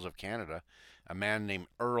Generals of Canada, a man named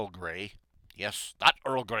Earl Grey. Yes, not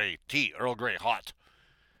Earl Grey tea, Earl Grey hot.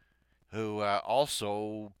 Who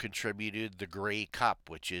also contributed the Grey Cup,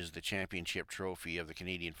 which is the championship trophy of the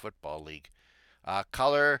Canadian Football League.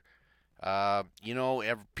 Color,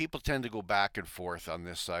 people tend to go back and forth on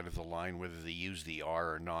this side of the line, whether they use the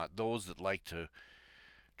R or not. Those that like to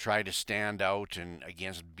try to stand out and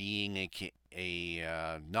against being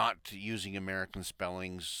not using American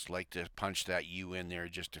spellings, like to punch that U in there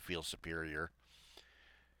just to feel superior.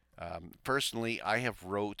 Personally, I have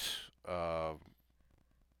wrote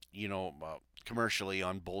commercially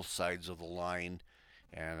on both sides of the line,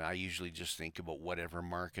 and I usually just think about whatever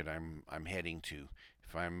market I'm heading to.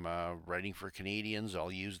 If I'm writing for Canadians,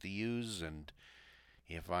 I'll use the U's, and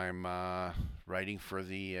if I'm writing for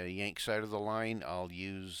the Yank side of the line, I won't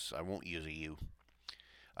use a U.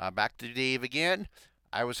 Back to Dave again.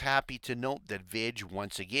 I was happy to note that Vidge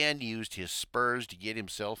once again used his spurs to get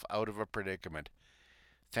himself out of a predicament.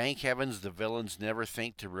 Thank heavens the villains never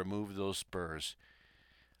think to remove those spurs.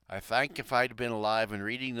 I think if I'd been alive and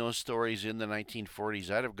reading those stories in the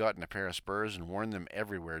 1940s, I'd have gotten a pair of spurs and worn them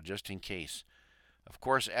everywhere just in case. Of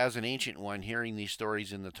course, as an ancient one hearing these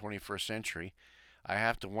stories in the 21st century, I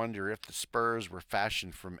have to wonder if the spurs were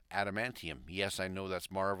fashioned from adamantium. Yes, I know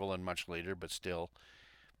that's Marvel and much later, but still.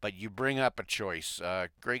 But you bring up a choice.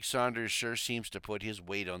 Greg Saunders sure seems to put his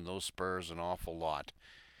weight on those spurs an awful lot.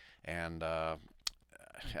 And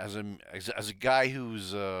as a guy who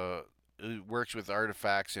works with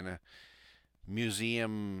artifacts in a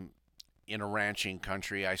museum in a ranching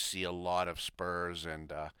country, I see a lot of spurs,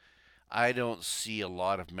 and I don't see a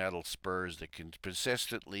lot of metal spurs that can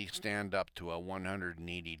consistently stand up to a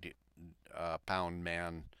 180 pound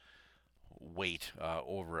man weight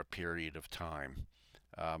over a period of time.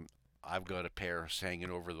 I've got a pair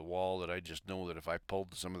hanging over the wall that I just know that if I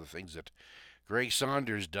pulled some of the things that Greg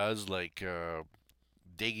Saunders does, like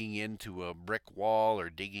digging into a brick wall or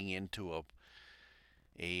digging into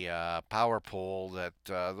a power pole, that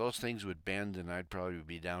those things would bend, and I'd probably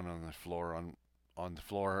be down on the floor or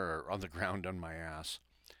on the ground on my ass.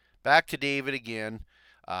 Back to David again.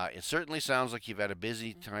 It certainly sounds like you've had a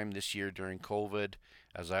busy time this year during COVID.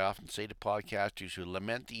 As I often say to podcasters who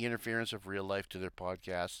lament the interference of real life to their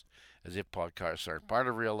podcasts, as if podcasts aren't part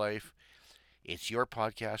of real life, it's your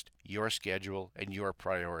podcast, your schedule, and your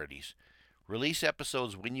priorities. Release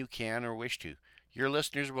episodes when you can or wish to. Your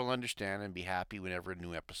listeners will understand and be happy whenever a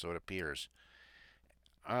new episode appears.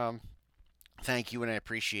 Thank you, and I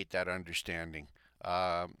appreciate that understanding.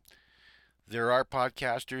 There are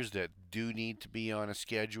podcasters that do need to be on a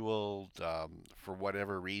schedule for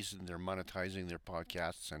whatever reason. They're monetizing their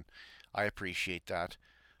podcasts, and I appreciate that.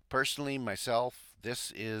 Personally, myself,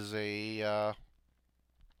 this is a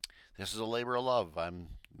labor of love.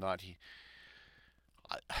 I'm not.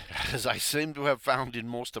 As I seem to have found in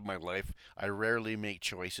most of my life, I rarely make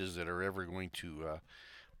choices that are ever going to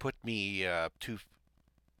put me to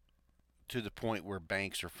the point where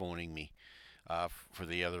banks are phoning me for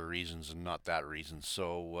the other reasons and not that reason.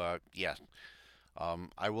 So,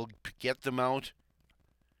 I will get them out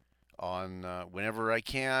on whenever I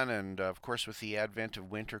can, and of course with the advent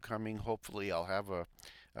of winter coming, hopefully I'll have a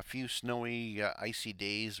few snowy, icy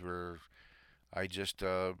days where I just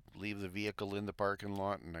leave the vehicle in the parking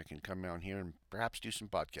lot and I can come down here and perhaps do some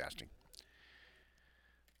podcasting.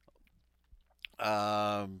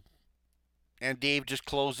 And Dave just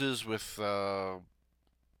closes with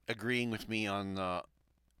agreeing with me on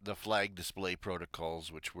the flag display protocols,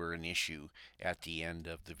 which were an issue at the end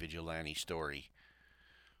of the Vigilante story.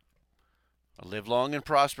 Live long and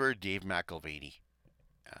prosper, Dave McElvady.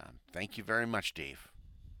 Thank you very much, Dave.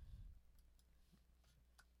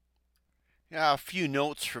 A few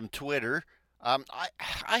notes from Twitter.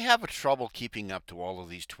 I have a trouble keeping up to all of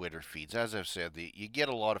these Twitter feeds. As I've said, you get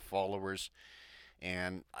a lot of followers,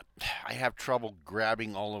 and I have trouble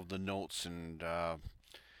grabbing all of the notes and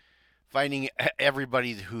finding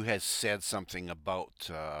everybody who has said something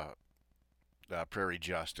about Prairie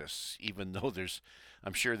Justice, even though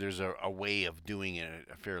I'm sure there's a way of doing it,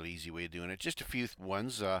 a fairly easy way of doing it. Just a few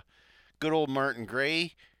ones. Good old Martin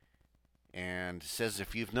Gray, and says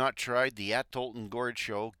if you've not tried the At Tolton Gord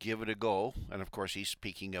show, give it a go. And of course he's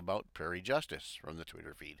speaking about Prairie Justice from the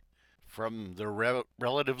Twitter feed. From the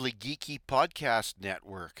Relatively Geeky Podcast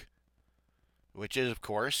Network, which is, of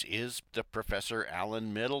course, is the Professor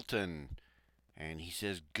Alan Middleton. And he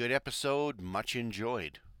says, good episode, much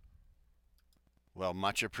enjoyed. Well,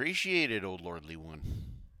 much appreciated, O Lordly One.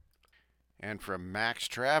 And from Max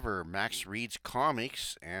Traver, Max reads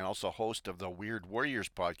comics and also host of the Weird Warriors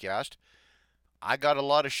podcast. I got a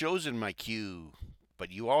lot of shows in my queue,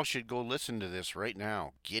 but you all should go listen to this right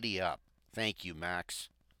now. Giddy up. Thank you, Max.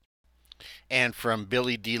 And from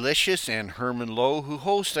Billy Delicious and Herman Lowe, who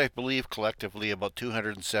host, I believe, collectively about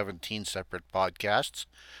 217 separate podcasts,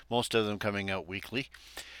 most of them coming out weekly.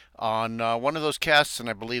 On one of those casts, and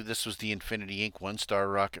I believe this was the Infinity Inc. One Star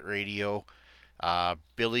Rocket Radio,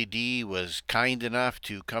 Billy D was kind enough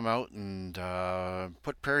to come out and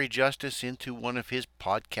put Prairie Justice into one of his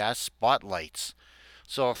podcast spotlights.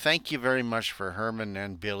 So thank you very much for Herman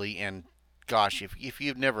and Billy. And gosh, if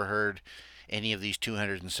you've never heard any of these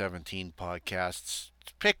 217 podcasts,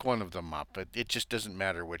 pick one of them up. It just doesn't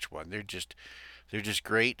matter which one. They're just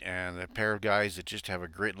great, and a pair of guys that just have a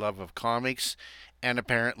great love of comics and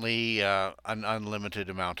apparently an unlimited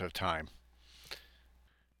amount of time.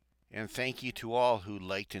 And thank you to all who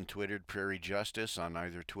liked and twittered Prairie Justice on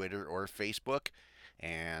either Twitter or Facebook.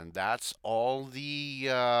 And that's all the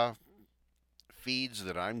feeds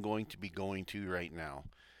that I'm going to be going to right now.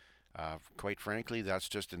 Quite frankly, that's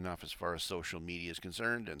just enough as far as social media is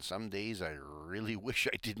concerned. And some days I really wish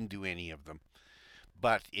I didn't do any of them.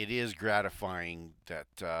 But it is gratifying that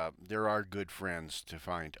there are good friends to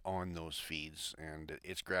find on those feeds. And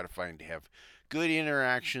it's gratifying to have good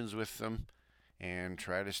interactions with them. And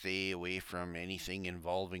try to stay away from anything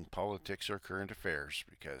involving politics or current affairs,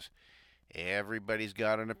 because everybody's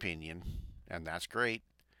got an opinion, and that's great,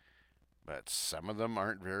 but some of them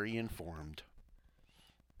aren't very informed.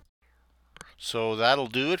 So that'll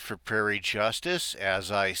do it for Prairie Justice.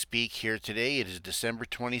 As I speak here today, it is December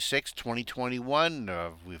 26, 2021.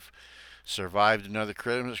 We've survived another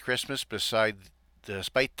Christmas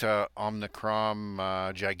despite Omicron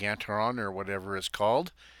Gigantron, or whatever it's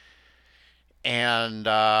called. And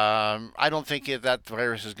I don't think that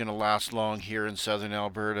virus is going to last long here in southern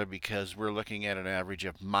Alberta, because we're looking at an average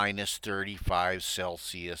of minus 35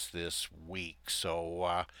 Celsius this week. So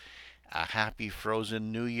a happy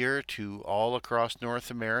frozen New Year to all across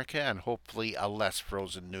North America, and hopefully a less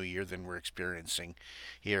frozen New Year than we're experiencing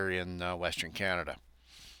here in Western Canada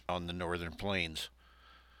on the Northern Plains.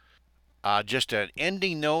 Just an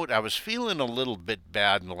ending note, I was feeling a little bit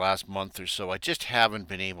bad in the last month or so. I just haven't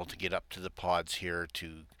been able to get up to the pods here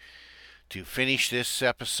to finish this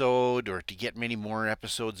episode or to get many more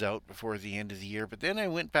episodes out before the end of the year. But then I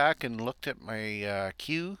went back and looked at my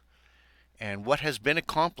queue and what has been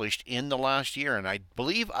accomplished in the last year. And I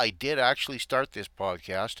believe I did actually start this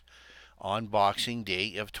podcast on Boxing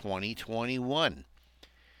Day of 2021.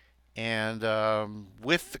 And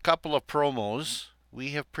with a couple of promos,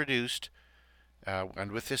 we have produced,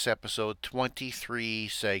 and with this episode, 23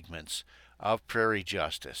 segments of Prairie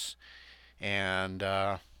Justice. And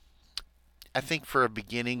I think for a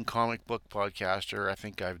beginning comic book podcaster, I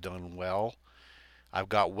think I've done well. I've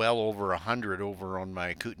got well over 100 over on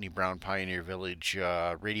my Kootenai Brown Pioneer Village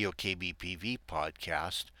Radio KBPV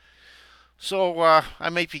podcast. So I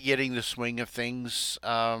might be getting the swing of things.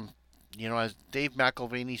 As Dave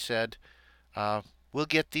McElvaney said, we'll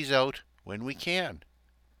get these out when we can.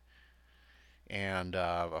 And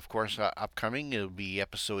of course, upcoming it'll be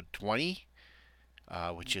episode 20,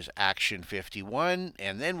 which is Action 51,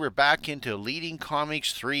 and then we're back into Leading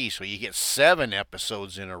Comics 3, so you get 7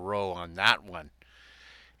 episodes in a row on that one.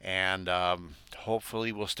 And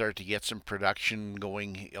hopefully we'll start to get some production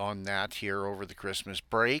going on that here over the Christmas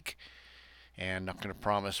break. And not going to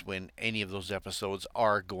promise when any of those episodes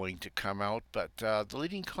are going to come out, but the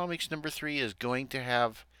Leading Comics number 3 is going to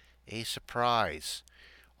have a surprise.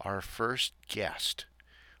 Our first guest.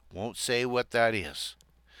 Won't say what that is.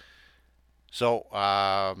 So,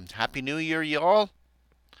 Happy New Year, y'all.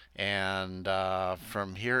 And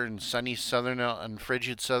from here in sunny southern and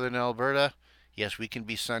frigid southern Alberta, yes, we can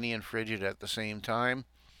be sunny and frigid at the same time.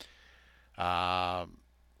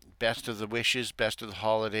 Best of the wishes, best of the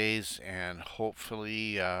holidays, and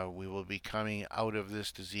hopefully we will be coming out of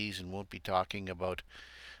this disease and won't be talking about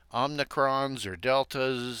Omicrons or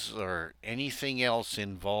Deltas or anything else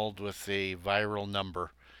involved with a viral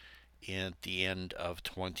number at the end of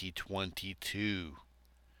 2022.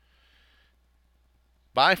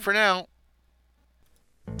 Bye for now.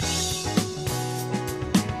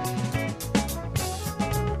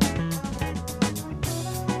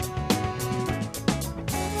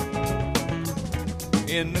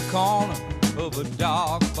 In the corner of a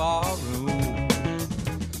dark bar room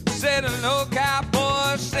sat an old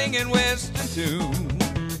cowboy singing western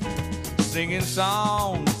tunes, singing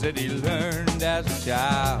songs that he learned as a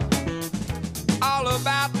child, all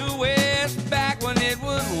about the West back when it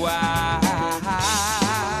was wild.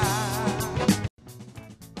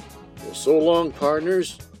 The So long,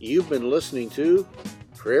 partners. You've been listening to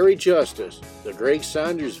Prairie Justice, the Greg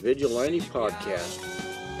Saunders Vigilante Podcast.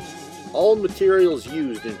 All materials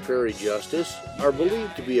used in Prairie Justice are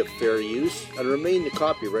believed to be of fair use and remain the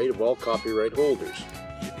copyright of all copyright holders.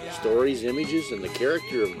 Stories, images, and the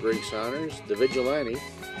character of Greg Saunders, the Vigilante,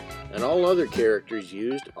 and all other characters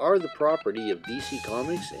used are the property of DC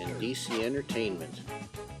Comics and DC Entertainment.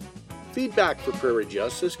 Feedback for Prairie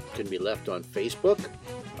Justice can be left on Facebook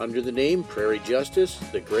under the name Prairie Justice,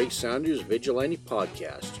 the Greg Saunders Vigilante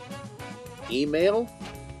Podcast. Email,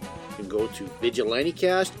 you can go to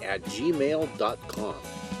vigilantecast@gmail.com.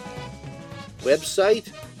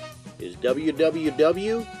 Website is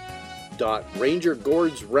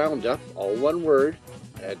www.rangergordsroundup, all one word,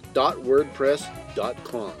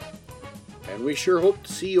 @wordpress.com. And we sure hope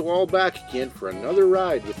to see you all back again for another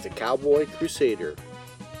ride with the Cowboy Crusader.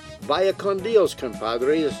 Vaya con Dios,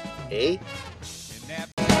 compadres, eh?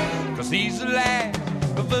 'Cause he's the last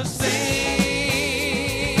of a singing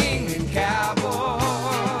cowboy.